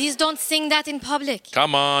 Shh, please don't sing that in public.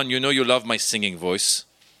 Come on, you know you love my singing voice.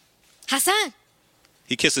 Hassan.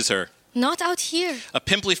 He kisses her. Not out here. A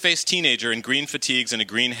pimply-faced teenager in green fatigues and a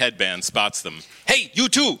green headband spots them. Hey, you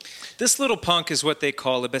too! This little punk is what they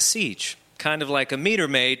call a Basij. Kind of like a meter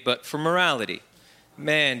maid, but for morality.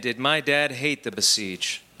 Man, did my dad hate the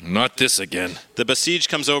Basij. Not this again. The Basij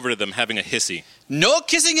comes over to them, having a hissy. No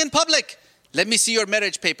kissing in public! Let me see your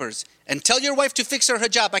marriage papers. And tell your wife to fix her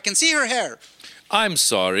hijab. I can see her hair. I'm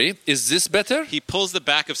sorry. Is this better? He pulls the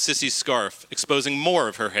back of Sissy's scarf, exposing more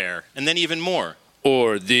of her hair, and then even more.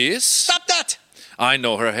 Or this? Stop that! I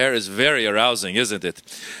know, her hair is very arousing, isn't it?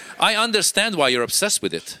 I understand why you're obsessed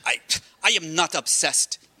with it. I am not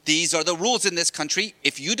obsessed. These are the rules in this country.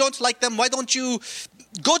 If you don't like them, why don't you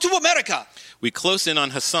go to America? We close in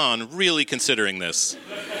on Hassan, really considering this.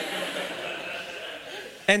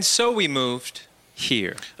 And so we moved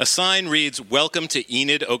here. A sign reads, "Welcome to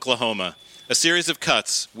Enid, Oklahoma." A series of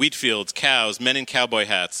cuts, wheat fields, cows, men in cowboy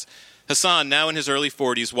hats. Hassan, now in his early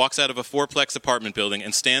 40s, walks out of a fourplex apartment building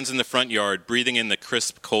and stands in the front yard, breathing in the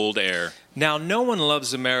crisp, cold air. Now, no one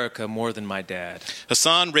loves America more than my dad.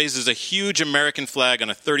 Hassan raises a huge American flag on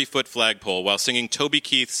a 30-foot flagpole while singing Toby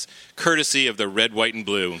Keith's Courtesy of the Red, White, and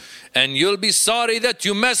Blue. And you'll be sorry that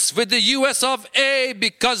you mess with the US of A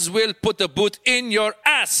because we'll put a boot in your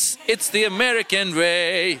ass. It's the American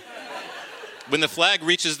way. When the flag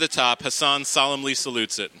reaches the top, Hassan solemnly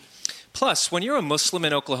salutes it. Plus, when you're a Muslim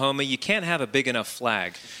in Oklahoma, you can't have a big enough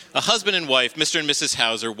flag. A husband and wife, Mr. and Mrs.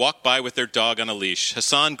 Hauser, walk by with their dog on a leash.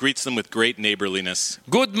 Hassan greets them with great neighborliness.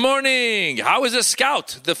 Good morning. How is the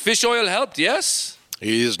scout? The fish oil helped, yes?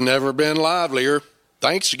 He's never been livelier.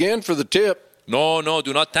 Thanks again for the tip. No,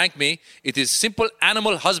 do not thank me. It is simple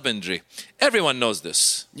animal husbandry. Everyone knows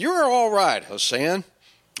this. You're all right, Hassan.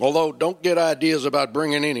 Although, don't get ideas about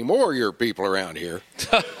bringing any more of your people around here.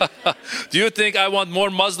 Do you think I want more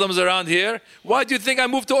Muslims around here? Why do you think I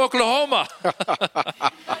moved to Oklahoma?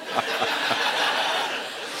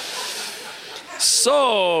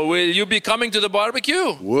 So, will you be coming to the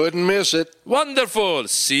barbecue? Wouldn't miss it. Wonderful.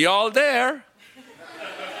 See y'all there.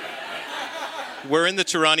 We're in the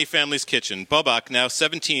Tehrani family's kitchen. Babak, now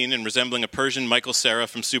 17 and resembling a Persian Michael Cera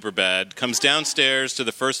from Superbad, comes downstairs to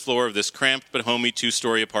the first floor of this cramped but homey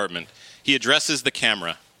 2-story apartment. He addresses the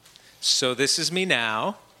camera. So this is me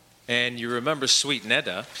now, and you remember sweet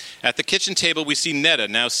Neda. At the kitchen table, we see Netta,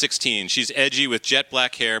 now 16. She's edgy with jet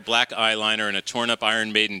black hair, black eyeliner, and a torn-up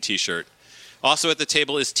Iron Maiden t-shirt. Also at the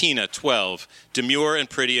table is Tina, 12, demure and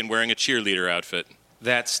pretty and wearing a cheerleader outfit.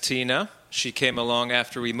 That's Tina. She came along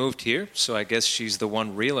after we moved here, so I guess she's the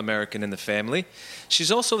one real American in the family. She's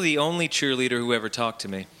also the only cheerleader who ever talked to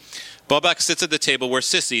me. Babak sits at the table where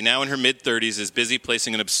Sissy, now in her mid-30s, is busy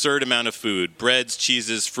placing an absurd amount of food. Breads,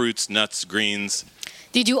 cheeses, fruits, nuts, greens.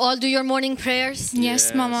 Did you all do your morning prayers?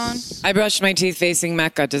 Yes, Maman. I brushed my teeth facing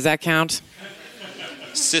Mecca. Does that count?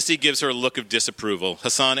 Sissy gives her a look of disapproval.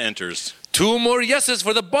 Hassan enters. 2 more yeses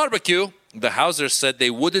for the barbecue. The Hausers said they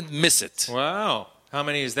wouldn't miss it. Wow. How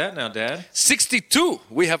many is that now, Dad? 62.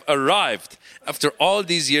 We have arrived. After all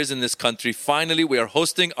these years in this country, finally we are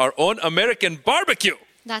hosting our own American barbecue.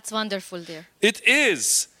 That's wonderful, dear. It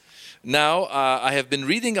is. Now, I have been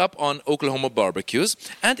reading up on Oklahoma barbecues,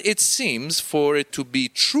 and it seems for it to be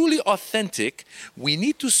truly authentic, we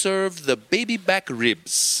need to serve the baby back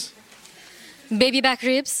ribs. Baby back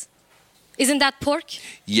ribs? Isn't that pork?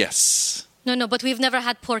 Yes. No, but we've never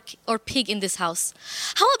had pork or pig in this house.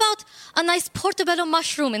 How about a nice portobello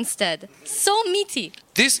mushroom instead? So meaty.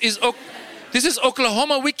 This is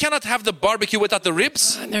Oklahoma. We cannot have the barbecue without the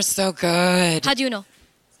ribs. They're so good. How do you know?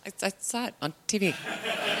 I saw it on TV.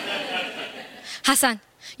 Hassan,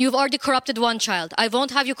 you've already corrupted one child. I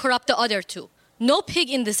won't have you corrupt the other two. No pig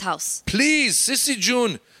in this house. Please, Sissy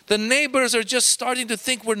June, the neighbors are just starting to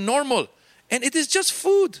think we're normal. And it is just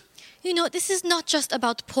food. You know, this is not just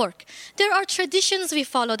about pork. There are traditions we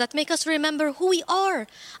follow that make us remember who we are.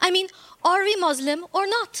 I mean, are we Muslim or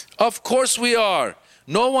not? Of course we are.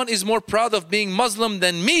 No one is more proud of being Muslim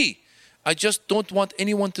than me. I just don't want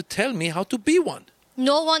anyone to tell me how to be one.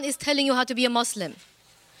 No one is telling you how to be a Muslim.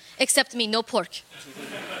 Except me, no pork.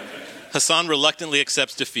 Hassan reluctantly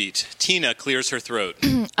accepts defeat. Tina clears her throat.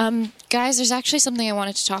 Guys, there's actually something I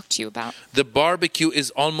wanted to talk to you about. The barbecue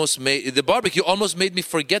almost made me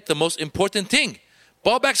forget the most important thing.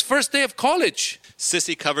 Bobak's first day of college.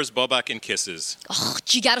 Sissy covers Bobak in kisses.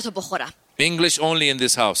 Jigaro to bokhora. English only in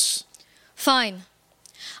this house. Fine.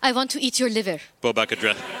 I want to eat your liver. Bobak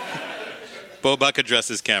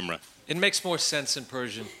addresses camera. It makes more sense in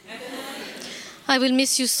Persian. I will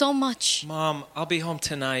miss you so much. Mom, I'll be home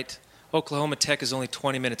tonight. Oklahoma Tech is only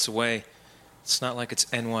 20 minutes away. It's not like it's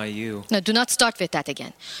NYU. No, do not start with that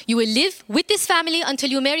again. You will live with this family until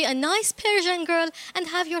you marry a nice Persian girl and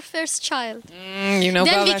have your first child.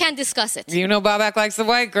 Then we can discuss it. You know Bobak likes the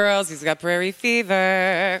white girls. He's got prairie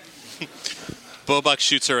fever. Bobak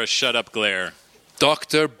shoots her a shut-up glare.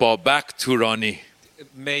 Dr. Bobak Turani.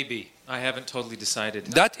 Maybe. I haven't totally decided.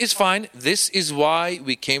 That is fine. This is why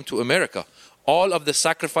we came to America. All of the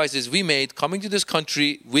sacrifices we made coming to this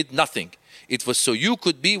country with nothing. It was so you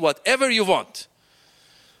could be whatever you want.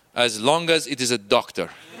 As long as it is a doctor.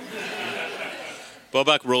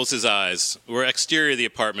 Bobak rolls his eyes. We're exterior of the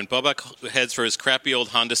apartment. Bobak heads for his crappy old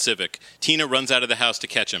Honda Civic. Tina runs out of the house to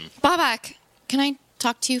catch him. Bobak, can I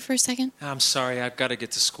talk to you for a second? I'm sorry, I've got to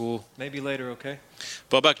get to school. Maybe later, okay?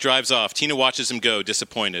 Bobak drives off. Tina watches him go,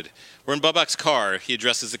 disappointed. We're in Bobak's car. He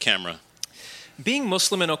addresses the camera. Being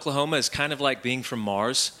Muslim in Oklahoma is kind of like being from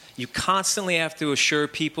Mars. You constantly have to assure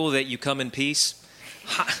people that you come in peace.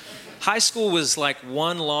 High school was like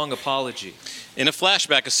one long apology. In a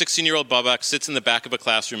flashback, a 16-year-old Bobak sits in the back of a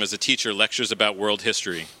classroom as a teacher lectures about world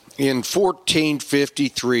history. In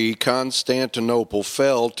 1453, Constantinople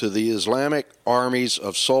fell to the Islamic armies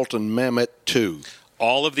of Sultan Mehmet II.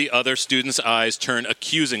 All of the other students' eyes turn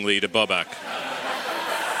accusingly to Bobak.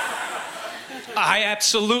 I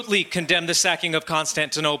absolutely condemn the sacking of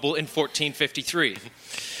Constantinople in 1453.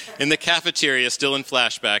 In the cafeteria, still in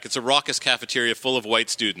flashback, it's a raucous cafeteria full of white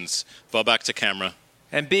students. Bobak to camera.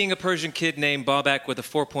 And being a Persian kid named Bobak with a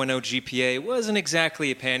 4.0 GPA wasn't exactly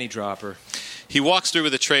a panty dropper. He walks through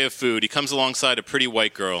with a tray of food. He comes alongside a pretty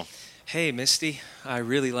white girl. Hey, Misty, I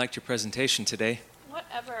really liked your presentation today.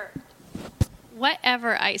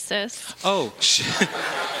 Whatever, Isis. Oh.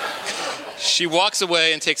 She walks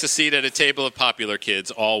away and takes a seat at a table of popular kids,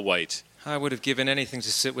 all white. I would have given anything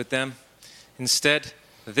to sit with them. Instead,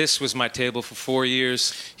 this was my table for 4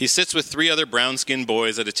 years. He sits with 3 other brown-skinned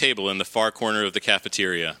boys at a table in the far corner of the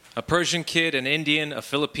cafeteria. A Persian kid, an Indian, a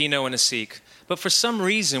Filipino, and a Sikh. But for some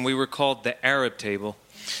reason, we were called the Arab table.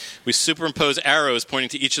 We superimpose arrows pointing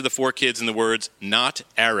to each of the 4 kids in the words, "not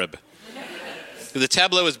Arab." The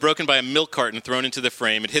tableau is broken by a milk carton thrown into the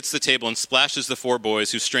frame. It hits the table and splashes the 4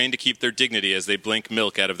 boys who strain to keep their dignity as they blink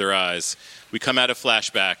milk out of their eyes. We come out of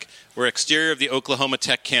flashback. We're exterior of the Oklahoma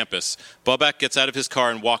Tech campus. Bobak gets out of his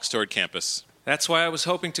car and walks toward campus. That's why I was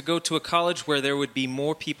hoping to go to a college where there would be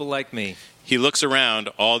more people like me. He looks around.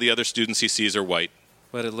 All the other students he sees are white.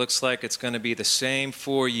 But it looks like it's going to be the same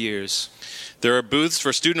 4 years. There are booths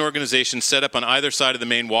for student organizations set up on either side of the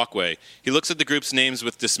main walkway. He looks at the group's names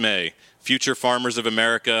with dismay. Future Farmers of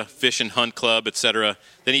America, Fish and Hunt Club, etc.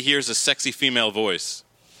 Then he hears a sexy female voice.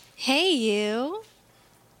 Hey, you.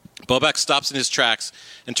 Bobak stops in his tracks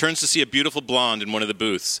and turns to see a beautiful blonde in one of the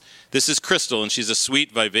booths. This is Crystal, and she's a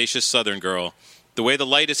sweet, vivacious Southern girl. The way the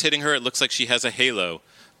light is hitting her, it looks like she has a halo.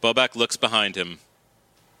 Bobak looks behind him.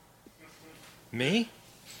 Me?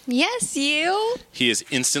 Yes, you. He is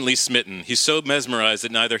instantly smitten. He's so mesmerized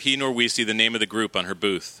that neither he nor we see the name of the group on her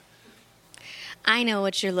booth. I know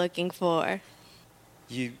what you're looking for.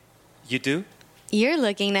 You do? You're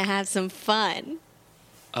looking to have some fun.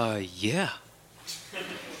 Yeah.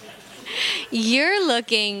 You're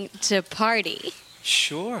looking to party.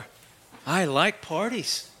 Sure. I like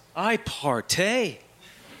parties. I partay.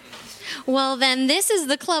 Well, then this is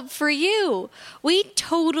the club for you. We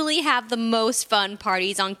totally have the most fun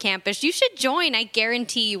parties on campus. You should join. I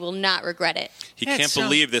guarantee you will not regret it. He can't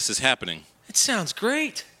believe this is happening. It sounds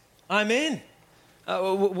great. I'm in.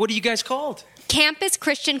 What are you guys called? Campus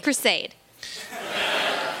Christian Crusade.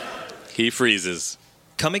 He freezes.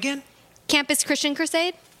 Come again? Campus Christian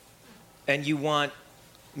Crusade? And you want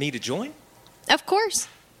me to join? Of course.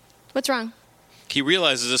 What's wrong? He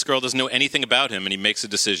realizes this girl doesn't know anything about him, and he makes a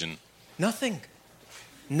decision. Nothing.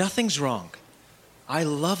 Nothing's wrong. I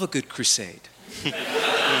love a good crusade.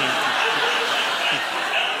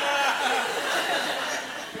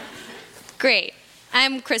 Great.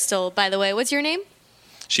 I'm Crystal, by the way. What's your name?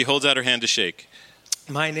 She holds out her hand to shake.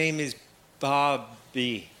 My name is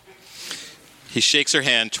Bobby. He shakes her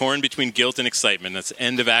hand, torn between guilt and excitement. That's the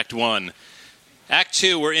end of Act 1. Act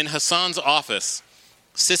 2, we're in Hassan's office.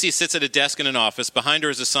 Sissy sits at a desk in an office. Behind her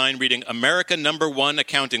is a sign reading, America #1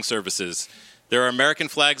 Accounting Services. There are American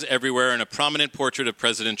flags everywhere and a prominent portrait of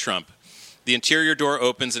President Trump. The interior door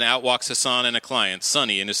opens and out walks Hassan and a client,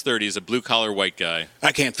 Sonny, in his 30s, a blue-collar white guy.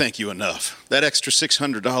 I can't thank you enough. That extra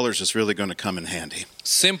 $600 is really going to come in handy.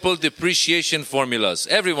 Simple depreciation formulas.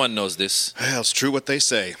 Everyone knows this. Well, it's true what they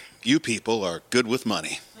say. You people are good with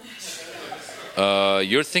money.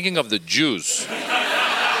 You're thinking of the Jews.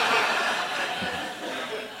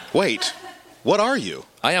 Wait, what are you?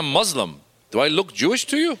 I am Muslim. Do I look Jewish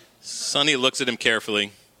to you? Sonny looks at him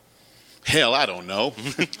carefully. Hell, I don't know.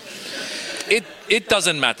 It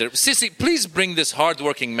doesn't matter. Sissy, please bring this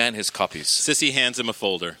hard-working man his copies. Sissy hands him a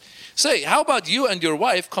folder. Say, how about you and your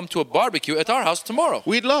wife come to a barbecue at our house tomorrow?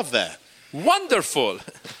 We'd love that. Wonderful.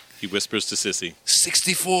 He whispers to Sissy.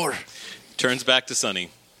 64. Turns back to Sonny.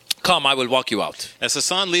 Come, I will walk you out. As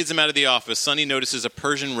Hassan leads him out of the office, Sonny notices a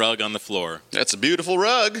Persian rug on the floor. That's a beautiful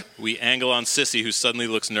rug. We angle on Sissy, who suddenly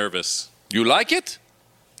looks nervous. You like it?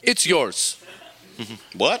 It's yours.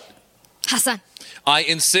 What? Hassan. I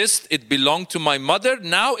insist it belonged to my mother.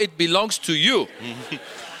 Now it belongs to you.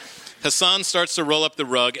 Hassan starts to roll up the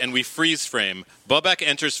rug, and we freeze frame. Bobak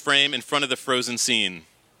enters frame in front of the frozen scene.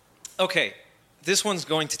 Okay, this one's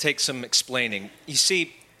going to take some explaining. You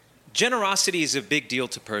see, generosity is a big deal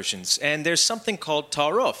to Persians, and there's something called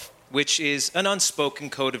ta'aruf, which is an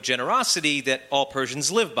unspoken code of generosity that all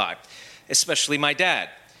Persians live by, especially my dad.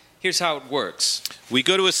 Here's how it works. We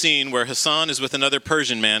go to a scene where Hassan is with another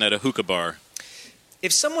Persian man at a hookah bar.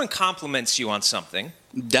 If someone compliments you on something,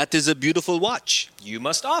 that is a beautiful watch. You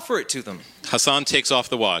must offer it to them. Hassan takes off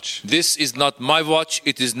the watch. This is not my watch,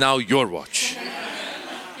 it is now your watch.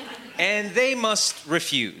 And they must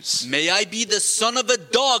refuse. May I be the son of a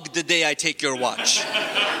dog the day I take your watch.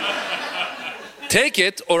 Take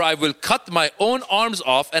it, or I will cut my own arms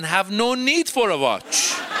off and have no need for a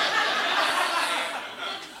watch.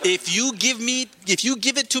 If you give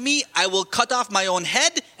it to me, I will cut off my own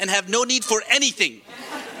head and have no need for anything.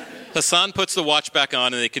 Hassan puts the watch back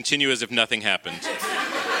on and they continue as if nothing happened.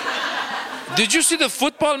 Did you see the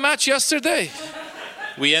football match yesterday?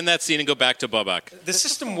 We end that scene and go back to Bobak. The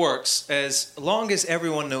system works as long as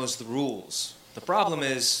everyone knows the rules. The problem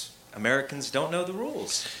is, Americans don't know the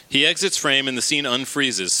rules. He exits frame and the scene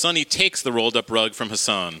unfreezes. Sonny takes the rolled up rug from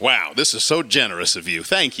Hassan. Wow, this is so generous of you.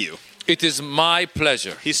 Thank you. It is my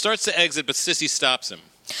pleasure. He starts to exit, but Sissy stops him.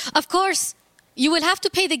 Of course. You will have to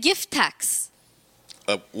pay the gift tax.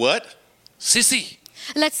 What? Sissy.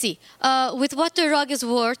 Let's see. With what the rug is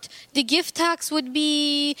worth, the gift tax would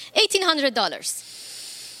be $1,800.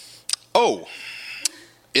 Oh.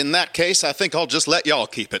 In that case, I think I'll just let y'all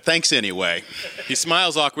keep it. Thanks anyway. He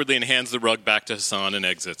smiles awkwardly and hands the rug back to Hassan and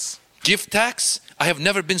exits. Gift tax? I have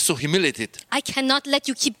never been so humiliated. I cannot let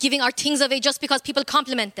you keep giving our things away just because people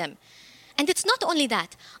compliment them. And it's not only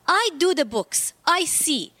that. I do the books. I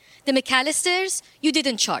see. The McAllisters, you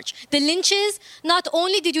didn't charge. The Lynches, not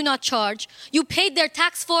only did you not charge, you paid their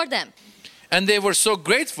tax for them. And they were so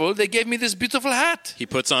grateful, they gave me this beautiful hat. He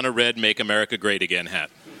puts on a red Make America Great Again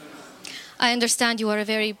hat. I understand you are a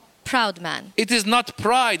very proud man. It is not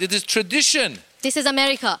pride, it is tradition. This is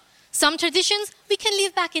America. Some traditions we can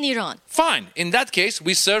leave back in Iran. Fine. In that case,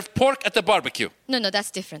 we serve pork at the barbecue. No,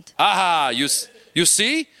 that's different. Aha, you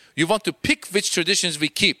see? You want to pick which traditions we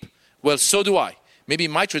keep. Well, so do I. Maybe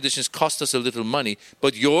my traditions cost us a little money,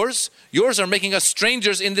 but yours are making us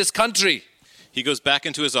strangers in this country. He goes back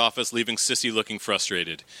into his office, leaving Sissy looking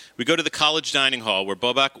frustrated. We go to the college dining hall, where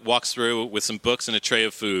Bobak walks through with some books and a tray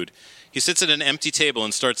of food. He sits at an empty table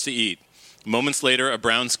and starts to eat. Moments later, a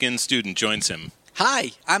brown-skinned student joins him.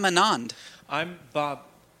 Hi, I'm Anand. I'm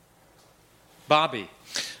Bobby.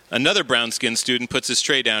 Another brown-skinned student puts his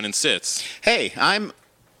tray down and sits. Hey, I'm...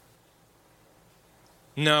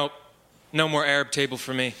 No. No more Arab table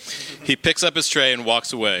for me. He picks up his tray and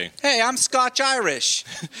walks away. Hey, I'm Scotch-Irish.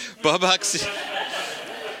 Bobak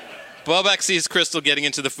sees Crystal getting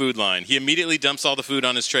into the food line. He immediately dumps all the food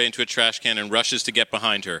on his tray into a trash can and rushes to get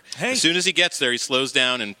behind her. Hey. As soon as he gets there, he slows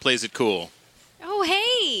down and plays it cool. Oh,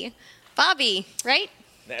 hey. Bobby, right?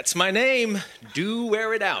 That's my name. Do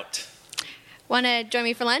wear it out. Want to join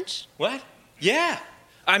me for lunch? What? Yeah.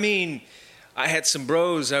 I mean, I had some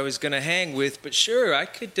bros I was going to hang with, but sure, I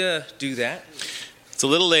could do that. It's a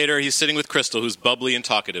little later. He's sitting with Crystal, who's bubbly and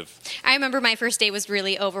talkative. I remember my first day was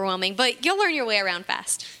really overwhelming, but you'll learn your way around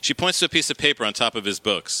fast. She points to a piece of paper on top of his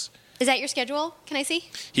books. Is that your schedule? Can I see?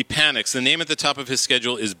 He panics. The name at the top of his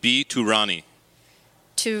schedule is B. Turani.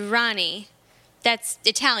 Turani. That's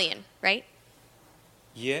Italian, right?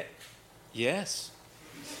 Yeah. Yes.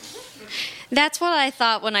 That's what I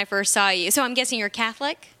thought when I first saw you. So I'm guessing you're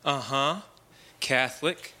Catholic? Uh-huh.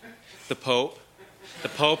 Catholic. The Pope. The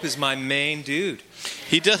Pope is my main dude.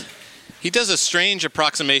 He does a strange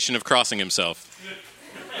approximation of crossing himself.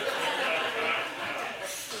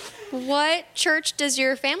 What church does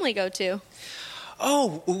your family go to?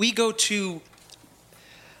 Oh, we go to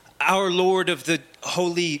Our Lord of the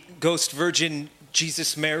Holy Ghost Virgin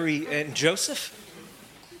Jesus, Mary, and Joseph.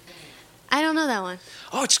 I don't know that one.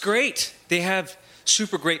 Oh, it's great. They have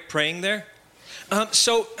super great praying there.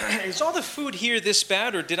 So, is all the food here this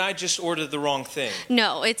bad, or did I just order the wrong thing?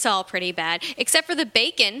 No, it's all pretty bad, except for the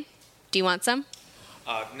bacon. Do you want some?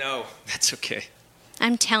 No, that's okay.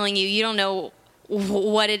 I'm telling you, you don't know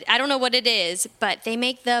I don't know what it is, but they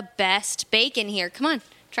make the best bacon here. Come on,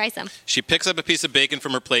 try some. She picks up a piece of bacon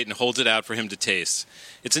from her plate and holds it out for him to taste.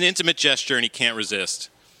 It's an intimate gesture, and he can't resist.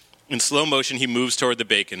 In slow motion, he moves toward the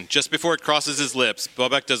bacon. Just before it crosses his lips,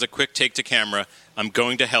 Bobak does a quick take to camera. I'm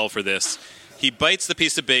going to hell for this. He bites the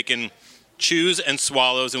piece of bacon, chews and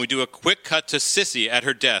swallows, and we do a quick cut to Sissy at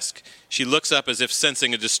her desk. She looks up as if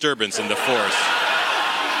sensing a disturbance in the force.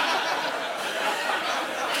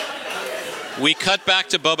 We cut back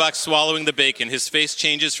to Bobak swallowing the bacon. His face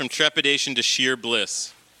changes from trepidation to sheer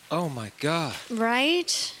bliss. Oh, my God.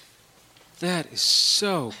 Right? That is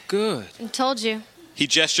so good. I told you. He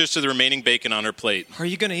gestures to the remaining bacon on her plate. Are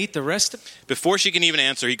you going to eat the rest of it? Before she can even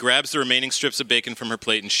answer, he grabs the remaining strips of bacon from her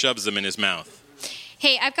plate and shoves them in his mouth.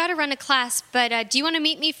 Hey, I've got to run a class, but do you want to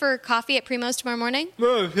meet me for coffee at Primo's tomorrow morning?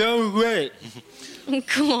 Oh, sounds great.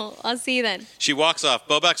 Cool. I'll see you then. She walks off.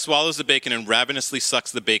 Bobak swallows the bacon and ravenously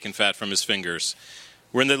sucks the bacon fat from his fingers.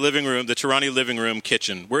 We're in the living room, the Tirani living room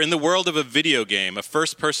kitchen. We're in the world of a video game, a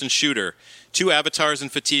first-person shooter. Two avatars in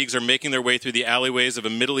fatigues are making their way through the alleyways of a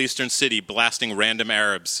Middle Eastern city, blasting random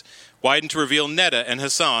Arabs. Widen to reveal Neda and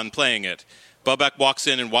Hassan playing it. Bobak walks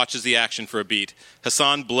in and watches the action for a beat.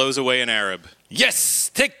 Hassan blows away an Arab.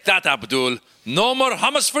 Yes, take that, Abdul. No more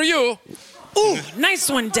hummus for you. Ooh, nice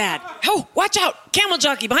one, Dad. Oh, watch out. Camel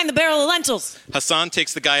jockey behind the barrel of lentils. Hassan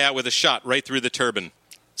takes the guy out with a shot right through the turban.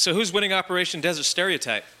 So who's winning Operation Desert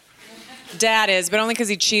Stereotype? Dad is, but only because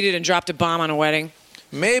he cheated and dropped a bomb on a wedding.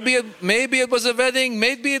 Maybe it was a wedding.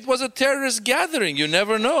 Maybe it was a terrorist gathering. You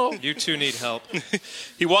never know. You two need help.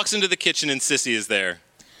 He walks into the kitchen and Sissy is there.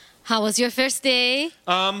 How was your first day?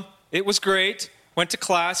 It was great. Went to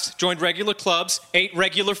class, joined regular clubs, ate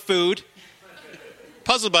regular food.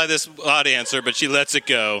 Puzzled by this odd answer, but she lets it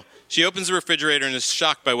go. She opens the refrigerator and is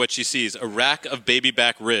shocked by what she sees, a rack of baby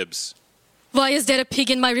back ribs. Why is there a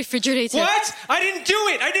pig in my refrigerator? What? I didn't do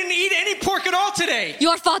it. I didn't eat any pork at all today.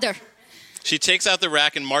 Your father. She takes out the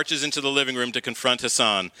rack and marches into the living room to confront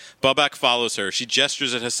Hassan. Bobak follows her. She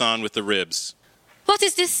gestures at Hassan with the ribs. What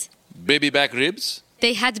is this? Baby back ribs?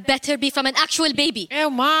 They had better be from an actual baby. Ew,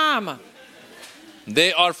 Mom.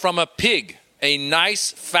 They are from a pig. A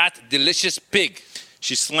nice, fat, delicious pig.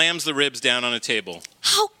 She slams the ribs down on a table.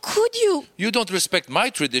 How could you? You don't respect my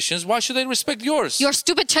traditions. Why should I respect yours? Your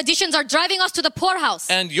stupid traditions are driving us to the poorhouse.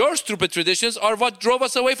 And your stupid traditions are what drove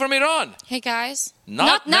us away from Iran. Hey, guys.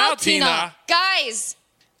 Not now, Tina. Guys!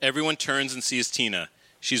 Everyone turns and sees Tina.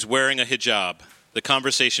 She's wearing a hijab. The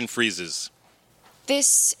conversation freezes.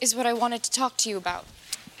 This is what I wanted to talk to you about.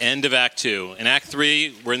 End of Act 2. In Act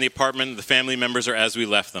 3, we're in the apartment. The family members are as we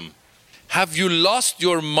left them. Have you lost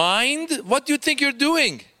your mind? What do you think you're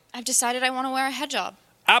doing? I've decided I want to wear a hijab.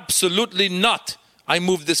 Absolutely not. I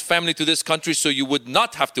moved this family to this country so you would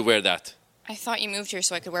not have to wear that. I thought you moved here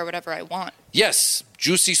so I could wear whatever I want. Yes,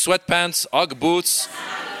 juicy sweatpants, Ugg boots.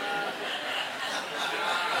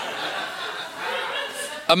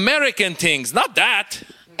 American things, not that.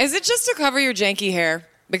 Is it just to cover your janky hair?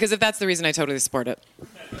 Because if that's the reason, I totally support it.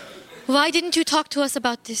 Why didn't you talk to us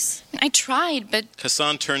about this? I tried, but...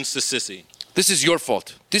 Hassan turns to Sissy. This is your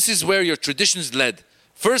fault. This is where your traditions led.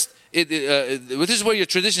 First, this is where your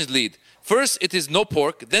traditions lead. First, it is no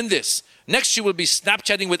pork, then this. Next, she will be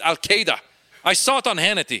Snapchatting with Al-Qaeda. I saw it on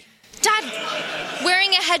Hannity. Dad,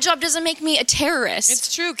 wearing a hijab doesn't make me a terrorist.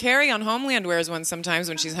 It's true. Carrie on Homeland wears one sometimes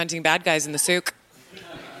when she's hunting bad guys in the souk.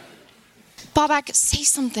 Bobak, say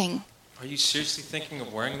something. Are you seriously thinking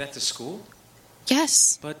of wearing that to school?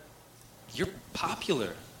 Yes. But you're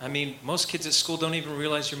popular. I mean, most kids at school don't even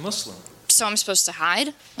realize you're Muslim. So I'm supposed to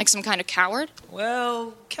hide? Like some kind of coward?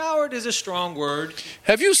 Well, coward is a strong word.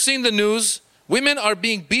 Have you seen the news? Women are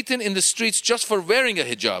being beaten in the streets just for wearing a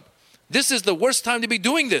hijab. This is the worst time to be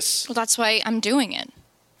doing this. Well, that's why I'm doing it.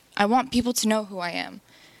 I want people to know who I am.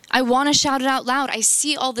 I want to shout it out loud. I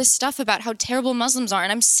see all this stuff about how terrible Muslims are,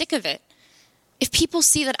 and I'm sick of it. If people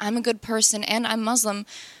see that I'm a good person and I'm Muslim,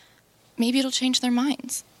 maybe it'll change their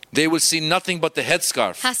minds. They will see nothing but the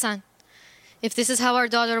headscarf. Hassan, if this is how our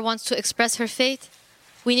daughter wants to express her faith,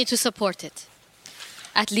 we need to support it.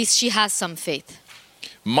 At least she has some faith.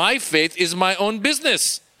 My faith is my own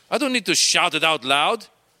business. I don't need to shout it out loud.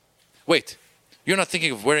 Wait, you're not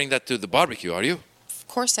thinking of wearing that to the barbecue, are you? Of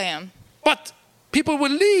course I am. But people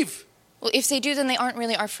will leave. Well, if they do, then they aren't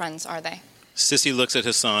really our friends, are they? Sissy looks at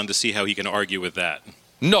Hassan to see how he can argue with that.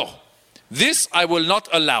 No, this I will not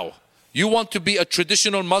allow. You want to be a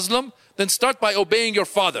traditional Muslim? Then start by obeying your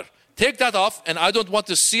father. Take that off, and I don't want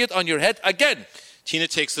to see it on your head again. Tina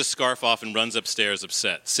takes the scarf off and runs upstairs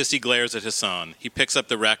upset. Sissy glares at Hassan. He picks up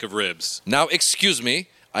the rack of ribs. Now, excuse me,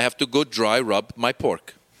 I have to go dry rub my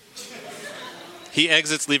pork. He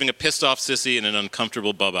exits, leaving a pissed-off Sissy and an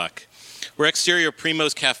uncomfortable Bobak. We're exterior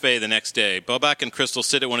Primo's Cafe the next day. Bobak and Crystal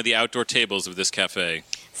sit at one of the outdoor tables of this cafe.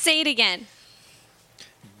 Say it again.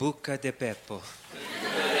 Buca de Beppo.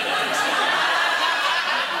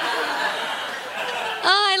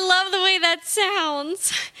 Oh, I love the way that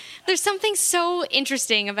sounds. There's something so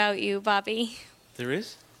interesting about you, Bobby. There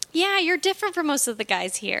is? Yeah, you're different from most of the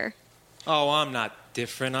guys here. Oh, I'm not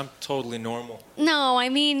different. I'm totally normal. No, I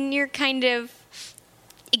mean, you're kind of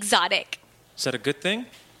exotic. Is that a good thing?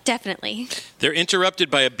 Definitely. They're interrupted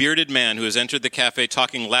by a bearded man who has entered the cafe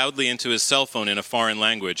talking loudly into his cell phone in a foreign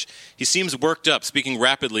language. He seems worked up, speaking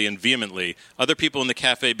rapidly and vehemently. Other people in the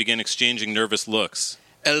cafe begin exchanging nervous looks.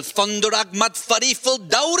 El Thunderag Mat Farifel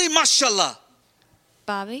Dauri Mashallah.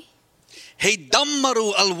 Bobby? Hey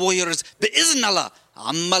Dammaru al Warriors Biiznallah.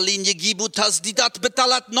 Ammalin Yagibu Tazdidat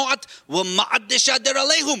Betalat Noat wa Ma'ad Shadir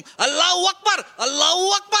Alehum. Allahu Akbar!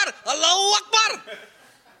 Allahu Akbar! Allahu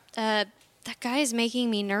Akbar! That guy is making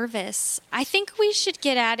me nervous. I think we should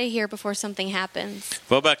get out of here before something happens.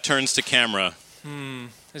 Bobak turns to camera.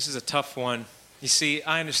 This is a tough one. You see,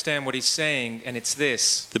 I understand what he's saying, and it's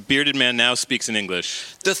this. The bearded man now speaks in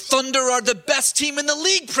English. The Thunder are the best team in the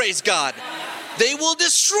league, praise God. They will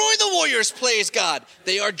destroy the Warriors, praise God.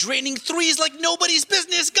 They are draining threes like nobody's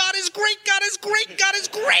business. God is great, God is great, God is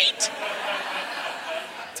great.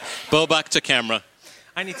 Bobak to camera.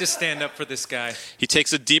 I need to stand up for this guy. He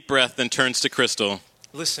takes a deep breath, then turns to Crystal.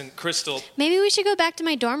 Listen, Crystal. Maybe we should go back to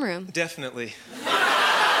my dorm room. Definitely.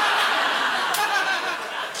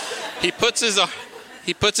 He puts his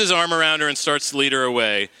arm around her and starts to lead her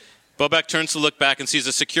away. Bobak turns to look back and sees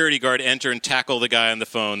a security guard enter and tackle the guy on the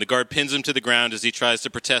phone. The guard pins him to the ground as he tries to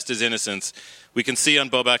protest his innocence. We can see on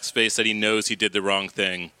Bobak's face that he knows he did the wrong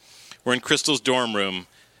thing. We're in Crystal's dorm room.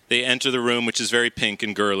 They enter the room, which is very pink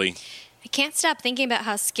and girly. I can't stop thinking about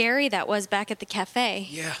how scary that was back at the cafe.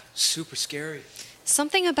 Yeah, super scary.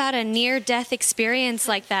 Something about a near-death experience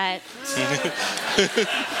like that.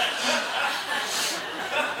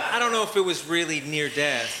 I don't know if it was really near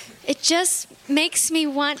death. It just makes me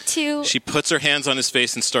want to... She puts her hands on his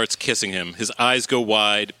face and starts kissing him. His eyes go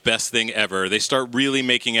wide. Best thing ever. They start really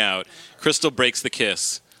making out. Crystal breaks the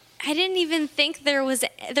kiss. I didn't even think there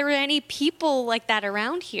were any people like that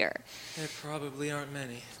around here. There probably aren't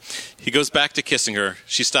many. He goes back to kissing her.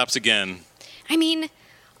 She stops again. I mean,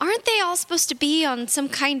 aren't they all supposed to be on some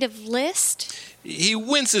kind of list? He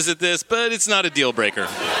winces at this, but it's not a deal breaker.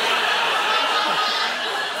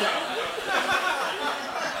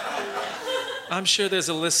 I'm sure there's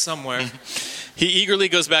a list somewhere. He eagerly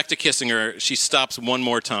goes back to kissing her. She stops one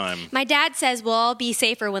more time. My dad says we'll all be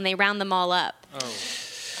safer when they round them all up. Oh.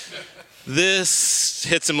 This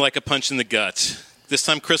hits him like a punch in the gut. This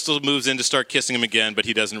time Crystal moves in to start kissing him again, but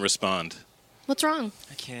he doesn't respond. What's wrong?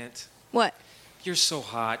 I can't. What? You're so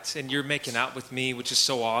hot, and you're making out with me, which is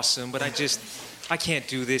so awesome, but I can't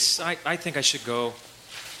do this. I think I should go.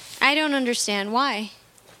 I don't understand. Why?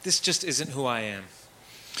 This just isn't who I am.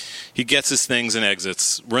 He gets his things and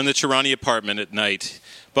exits. We're in the Chirani apartment at night.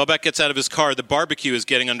 Bobak gets out of his car. The barbecue is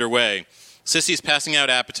getting underway. Sissy's passing out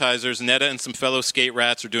appetizers. Netta and some fellow skate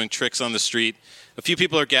rats are doing tricks on the street. A few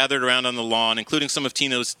people are gathered around on the lawn, including some of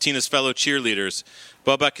Tina's fellow cheerleaders.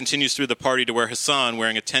 Bobak continues through the party to where Hassan,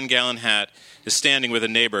 wearing a 10-gallon hat, is standing with a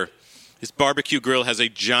neighbor. His barbecue grill has a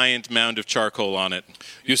giant mound of charcoal on it.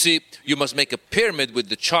 You see, you must make a pyramid with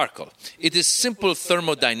the charcoal. It is simple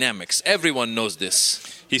thermodynamics. Everyone knows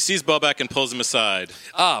this. He sees Bobak and pulls him aside.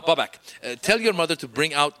 Bobak, tell your mother to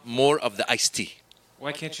bring out more of the iced tea.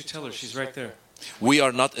 Why can't you tell her? She's right there. We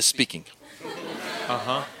are not speaking.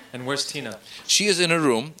 Uh-huh. And where's Tina? She is in a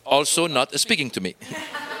room, also not speaking to me.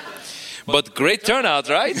 But great turnout,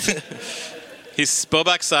 right?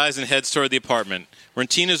 Bobak sighs and heads toward the apartment. We're in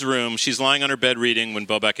Tina's room. She's lying on her bed reading when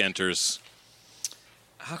Bobak enters.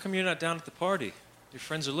 How come you're not down at the party? Your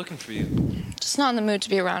friends are looking for you. Just not in the mood to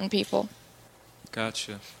be around people.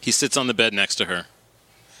 Gotcha. He sits on the bed next to her.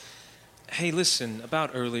 Hey, listen,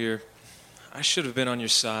 about earlier, I should have been on your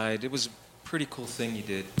side. It was a pretty cool thing you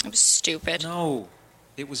did. It was stupid. No,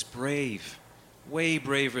 it was brave. Way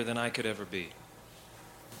braver than I could ever be.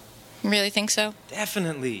 You really think so?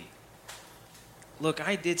 Definitely. Look,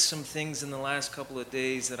 I did some things in the last couple of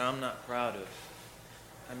days that I'm not proud of.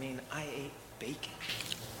 I mean, I ate bacon.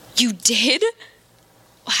 You did?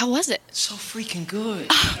 How was it? So freaking good.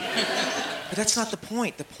 But that's not the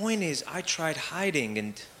point. The point is, I tried hiding,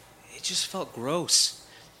 and it just felt gross.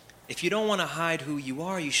 If you don't want to hide who you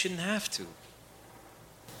are, you shouldn't have to.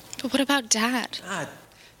 But what about Dad?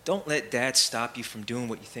 Don't let Dad stop you from doing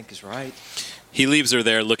what you think is right. He leaves her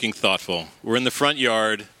there looking thoughtful. We're in the front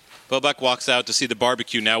yard. Bobak walks out to see the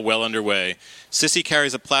barbecue now well underway. Sissy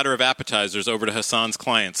carries a platter of appetizers over to Hassan's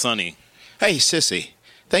client, Sonny. Hey, Sissy,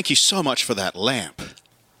 thank you so much for that lamp.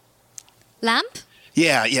 Lamp?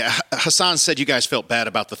 Yeah. Hassan said you guys felt bad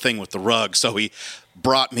about the thing with the rug, so he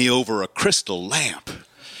brought me over a crystal lamp.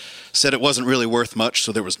 Said it wasn't really worth much,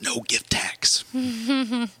 so there was no gift tax.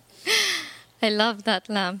 I love that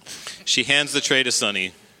lamp. She hands the tray to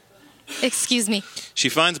Sonny. Excuse me. She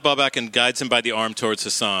finds Bobak and guides him by the arm towards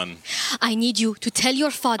Hassan. I need you to tell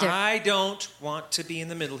your father. I don't want to be in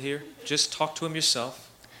the middle here. Just talk to him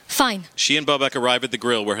yourself. Fine. She and Bobak arrive at the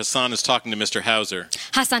grill where Hassan is talking to Mr. Hauser.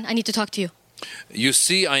 Hassan, I need to talk to you. You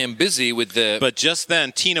see, I am busy with the... But just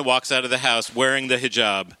then, Tina walks out of the house wearing the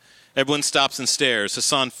hijab. Everyone stops and stares.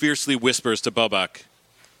 Hassan fiercely whispers to Bobak.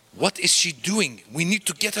 What is she doing? We need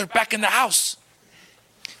to get her back in the house.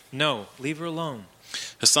 No, leave her alone.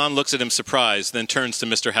 Hassan looks at him surprised, then turns to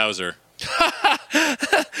Mr. Hauser.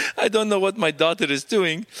 I don't know what my daughter is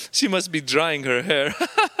doing. She must be drying her hair.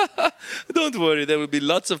 Don't worry, there will be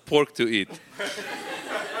lots of pork to eat.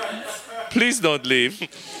 Please don't leave.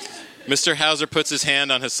 Mr. Hauser puts his hand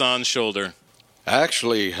on Hassan's shoulder.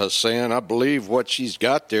 Actually, Hassan, I believe what she's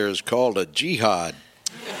got there is called a jihad.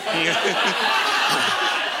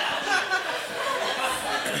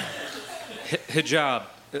 Hijab.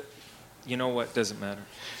 You know what? Doesn't matter.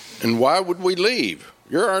 And why would we leave?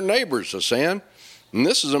 You're our neighbors, Hassan. And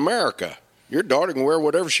this is America. Your daughter can wear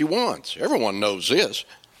whatever she wants. Everyone knows this.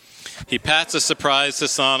 He pats a surprised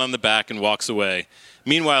Hassan on the back and walks away.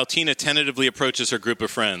 Meanwhile, Tina tentatively approaches her group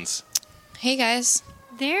of friends. Hey, guys.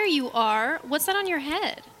 There you are. What's that on your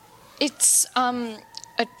head? It's, a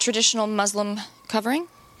traditional Muslim covering.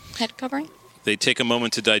 Head covering. They take a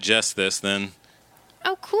moment to digest this, then...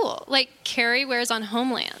 Oh, cool. Like Carrie wears on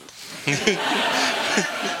Homeland.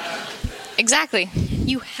 Exactly.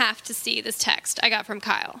 You have to see this text I got from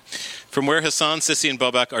Kyle. From where Hassan, Sissy, and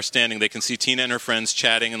Bobak are standing, they can see Tina and her friends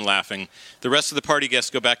chatting and laughing. The rest of the party guests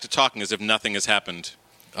go back to talking as if nothing has happened.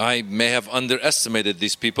 I may have underestimated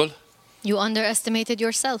these people. You underestimated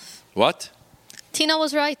yourself. What? Tina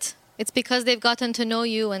was right. It's because they've gotten to know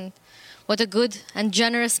you and what a good and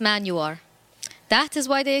generous man you are. That is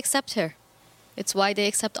why they accept her. It's why they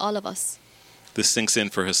accept all of us. This sinks in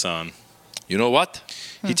for Hassan. You know what?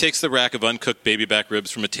 He takes the rack of uncooked baby back ribs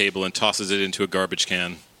from a table and tosses it into a garbage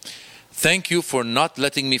can. Thank you for not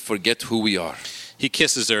letting me forget who we are. He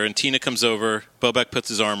kisses her, and Tina comes over. Bobak puts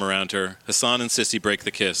his arm around her. Hassan and Sissy break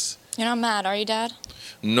the kiss. You're not mad, are you, Dad?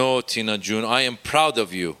 No, Tina June, I am proud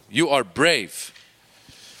of you. You are brave.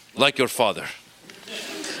 Like your father.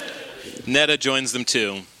 Netta joins them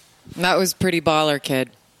too. That was pretty baller,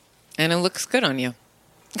 kid. And it looks good on you.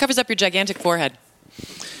 It covers up your gigantic forehead.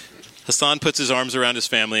 Hassan puts his arms around his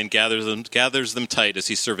family and gathers them tight as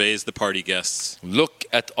he surveys the party guests. Look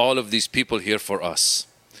at all of these people here for us.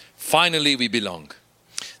 Finally, we belong.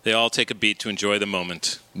 They all take a beat to enjoy the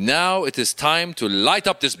moment. Now it is time to light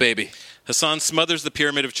up this baby. Hassan smothers the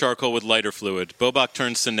pyramid of charcoal with lighter fluid. Bobak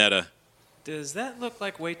turns to Netta. Does that look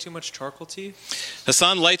like way too much charcoal to you?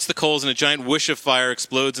 Hassan lights the coals and a giant whoosh of fire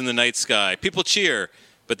explodes in the night sky. People cheer,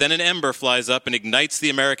 But then an ember flies up and ignites the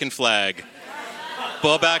American flag.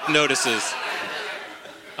 Bobak notices.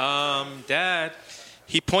 Dad.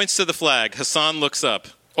 He points to the flag. Hassan looks up.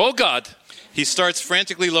 Oh, God. He starts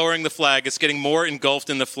frantically lowering the flag. It's getting more engulfed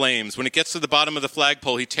in the flames. When it gets to the bottom of the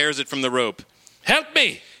flagpole, he tears it from the rope. Help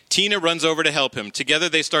me! Tina runs over to help him. Together,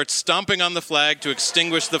 they start stomping on the flag to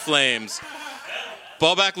extinguish the flames.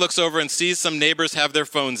 Bobak looks over and sees some neighbors have their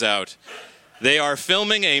phones out. They are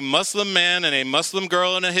filming a Muslim man and a Muslim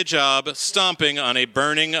girl in a hijab stomping on a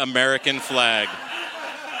burning American flag.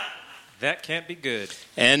 That can't be good.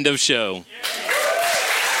 End of show.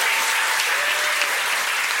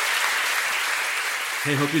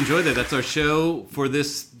 Hey, hope you enjoyed that. That's our show for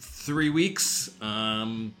this 3 weeks.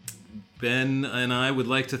 Ben and I would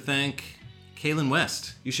like to thank Kaylin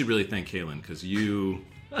West. You should really thank Kaylin because you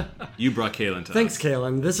brought Kaylin to Thanks, us.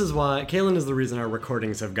 Kaylin. This is why Kaylin is the reason our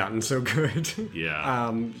recordings have gotten so good.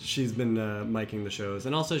 Yeah. She's been miking the shows,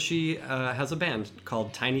 and also she has a band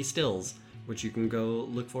called Tiny Stills, which you can go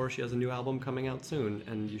look for. She has a new album coming out soon,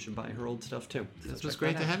 and you should buy her old stuff too. So It's just check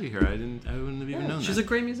great that to out. have you here. I wouldn't have even known that. She's a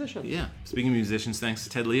great musician. Yeah. Speaking of musicians, thanks to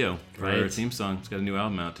Ted Leo for our Right. theme song. He's got a new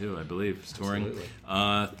album out too, I believe. He's touring.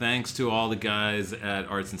 Absolutely. Thanks to all the guys at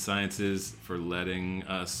Arts and Sciences for letting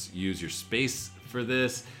us use your space for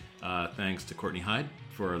this. Thanks to Courtney Hyde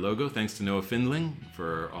for our logo. Thanks to Noah Findling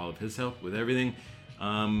for all of his help with everything.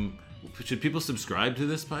 Should people subscribe to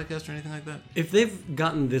this podcast or anything like that? If they've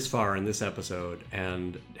gotten this far in this episode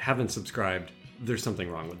and haven't subscribed, there's something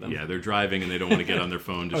wrong with them. Yeah, they're driving and they don't want to get on their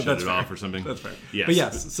phone to shut that's it fair. off or something. That's fair. Yes. But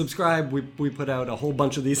yes, subscribe. We put out a whole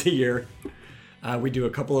bunch of these a year. We do a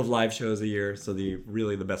couple of live shows a year, so the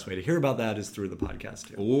best way to hear about that is through the podcast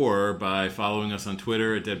too. Or by following us on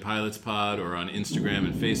Twitter at Dead Pilots Pod, or on Instagram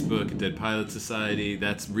and Facebook at Dead Pilot Society.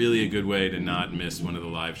 That's really a good way to not miss one of the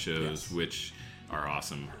live shows, which are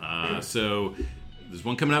awesome. So there's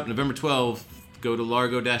one coming up November 12th. Go to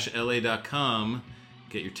largo-la.com,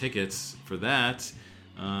 get your tickets for that.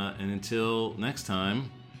 And until next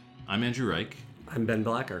time, I'm Andrew Reich. I'm Ben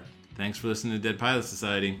Blacker. Thanks for listening to Dead Pilot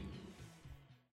Society.